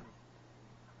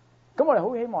咁我哋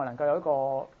好希望能夠有一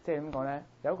個即係點講咧，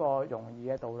有一個容易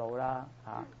嘅道路啦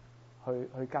嚇，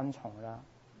去跟從啦。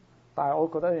但係我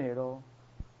覺得樣嘢咯，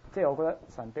即係我覺得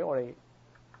神俾我哋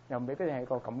又未必係一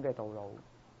個咁嘅道路，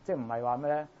即係唔係話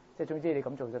咩咧？即係總之你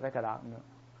咁做就得㗎啦咁樣。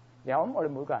然後我哋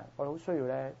每個人我哋好需要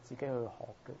咧自己去學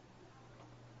嘅。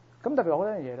咁特別好多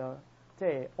樣嘢咯，即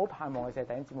係好盼望嘅就係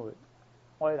弟兄姊妹，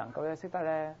我哋能夠咧識得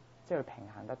咧即係去平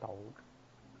衡得到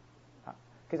嚇。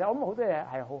其實我諗好多嘢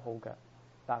係好好嘅。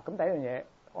嗱，咁第一樣嘢，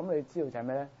我諗你知道就係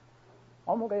咩咧？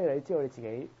我諗好緊要你知道你自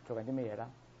己做緊啲咩嘢啦，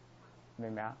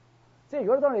明唔明啊？即係如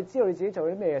果當你知道你自己做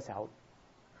緊啲咩嘅時候，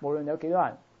無論有幾多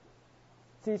人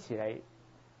支持你，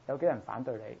有幾多人反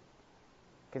對你，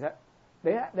其實你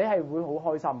係會好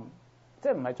開心，即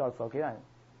係唔係在乎有幾多人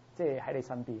即係喺你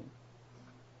身邊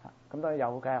嚇。咁當然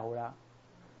有梗係好啦，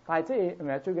但係即係明唔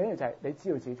明？最緊要就係你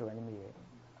知道自己做緊啲乜嘢。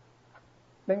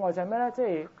另外就係咩咧？即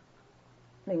係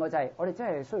另外就係我哋真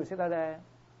係需要識得咧。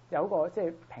有一個即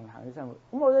係平衡嘅生活，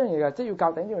咁我覺得樣嘢嘅，即係要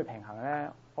教頂點去平衡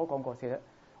咧。我講過，其實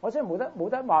我真係冇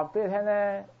得話俾你聽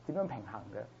咧點樣平衡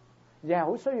嘅，而係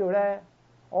好需要咧。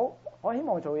我希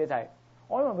望做嘢就係，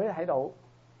我希望俾你睇到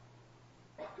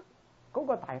嗰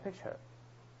個大 picture，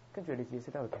跟住你自己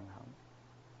識得去平衡。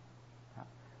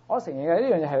我承認嘅呢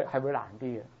樣嘢係會難啲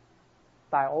嘅，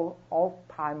但係我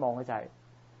盼望嘅就係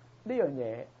呢樣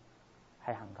嘢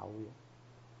係恆久嘅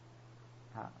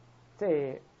嚇，即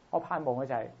係我盼望嘅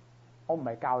就係。我唔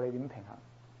係教你點平衡，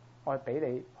我係俾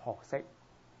你學識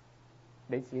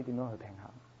你自己點樣去平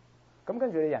衡。咁跟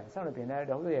住你人生裏邊咧，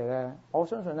有好多嘢咧，我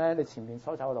相信咧，你前面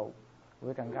所走嘅路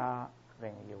會更加榮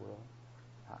耀咯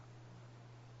嚇。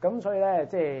咁所以咧，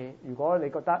即係如果你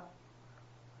覺得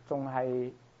仲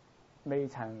係未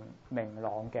曾明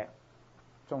朗嘅，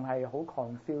仲係好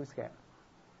confused 嘅，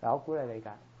嗱，我鼓勵你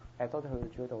㗎，多啲去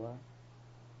主嗰度啦。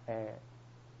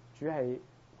主係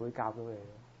會教到你。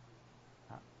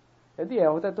有啲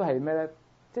嘢我覺得都係咩咧？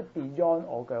即係 beyond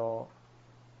我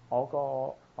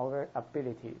嘅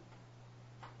ability，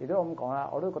亦都咁講啦。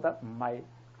我都覺得唔係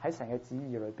喺神嘅旨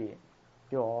意裏邊，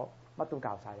叫我乜都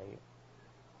教晒你嘅。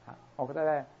我覺得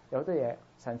咧有好多嘢，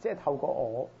神只係透過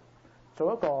我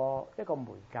做一個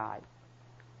媒介，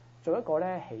做一個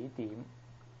咧起點。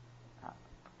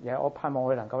而係我盼望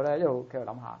我哋能夠咧一路繼續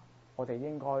諗下，我哋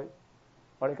今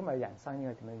日嘅人生應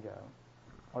該點樣樣，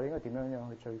我哋應該點樣樣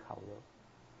去追求咯。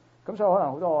咁所以可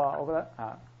能好多我覺得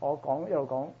我一路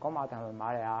講馬大同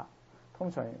瑪利亞，通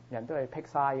常人都係pick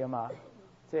side噶嘛，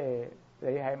即係你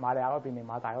喺瑪利亞嗰邊定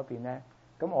馬大嗰邊咧，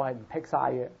咁我係唔pick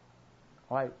side嘅，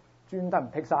我係專登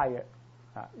唔pick side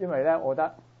嘅，因為咧我覺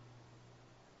得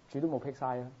主都冇pick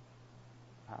side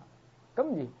啦，咁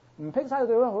而唔pick side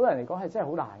對好多人嚟講係真係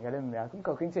好難嘅，你明唔明啊？咁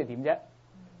究竟即係點啫？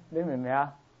你明唔明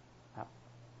啊？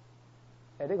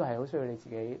呢個係好需要你自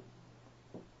己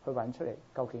去揾出嚟，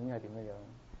究竟係點樣樣？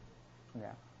明唔明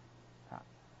啊？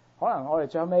可能我哋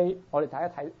最後尾，我哋大家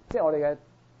睇，即係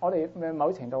我哋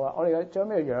某程度我哋嘅最後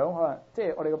尾嘅樣，可能即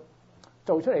係我哋嘅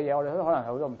做出嚟嘅嘢，我哋都可能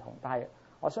有好多唔同。但係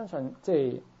我相信，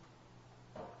即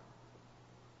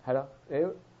係咯，你咁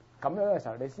樣嘅時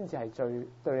候，你先至係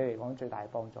對你嚟講最大嘅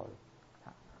幫助。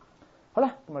好啦，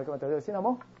咁我哋今日到呢度先，好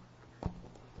冇？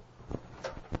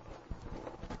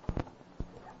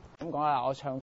咁講啦，我唱。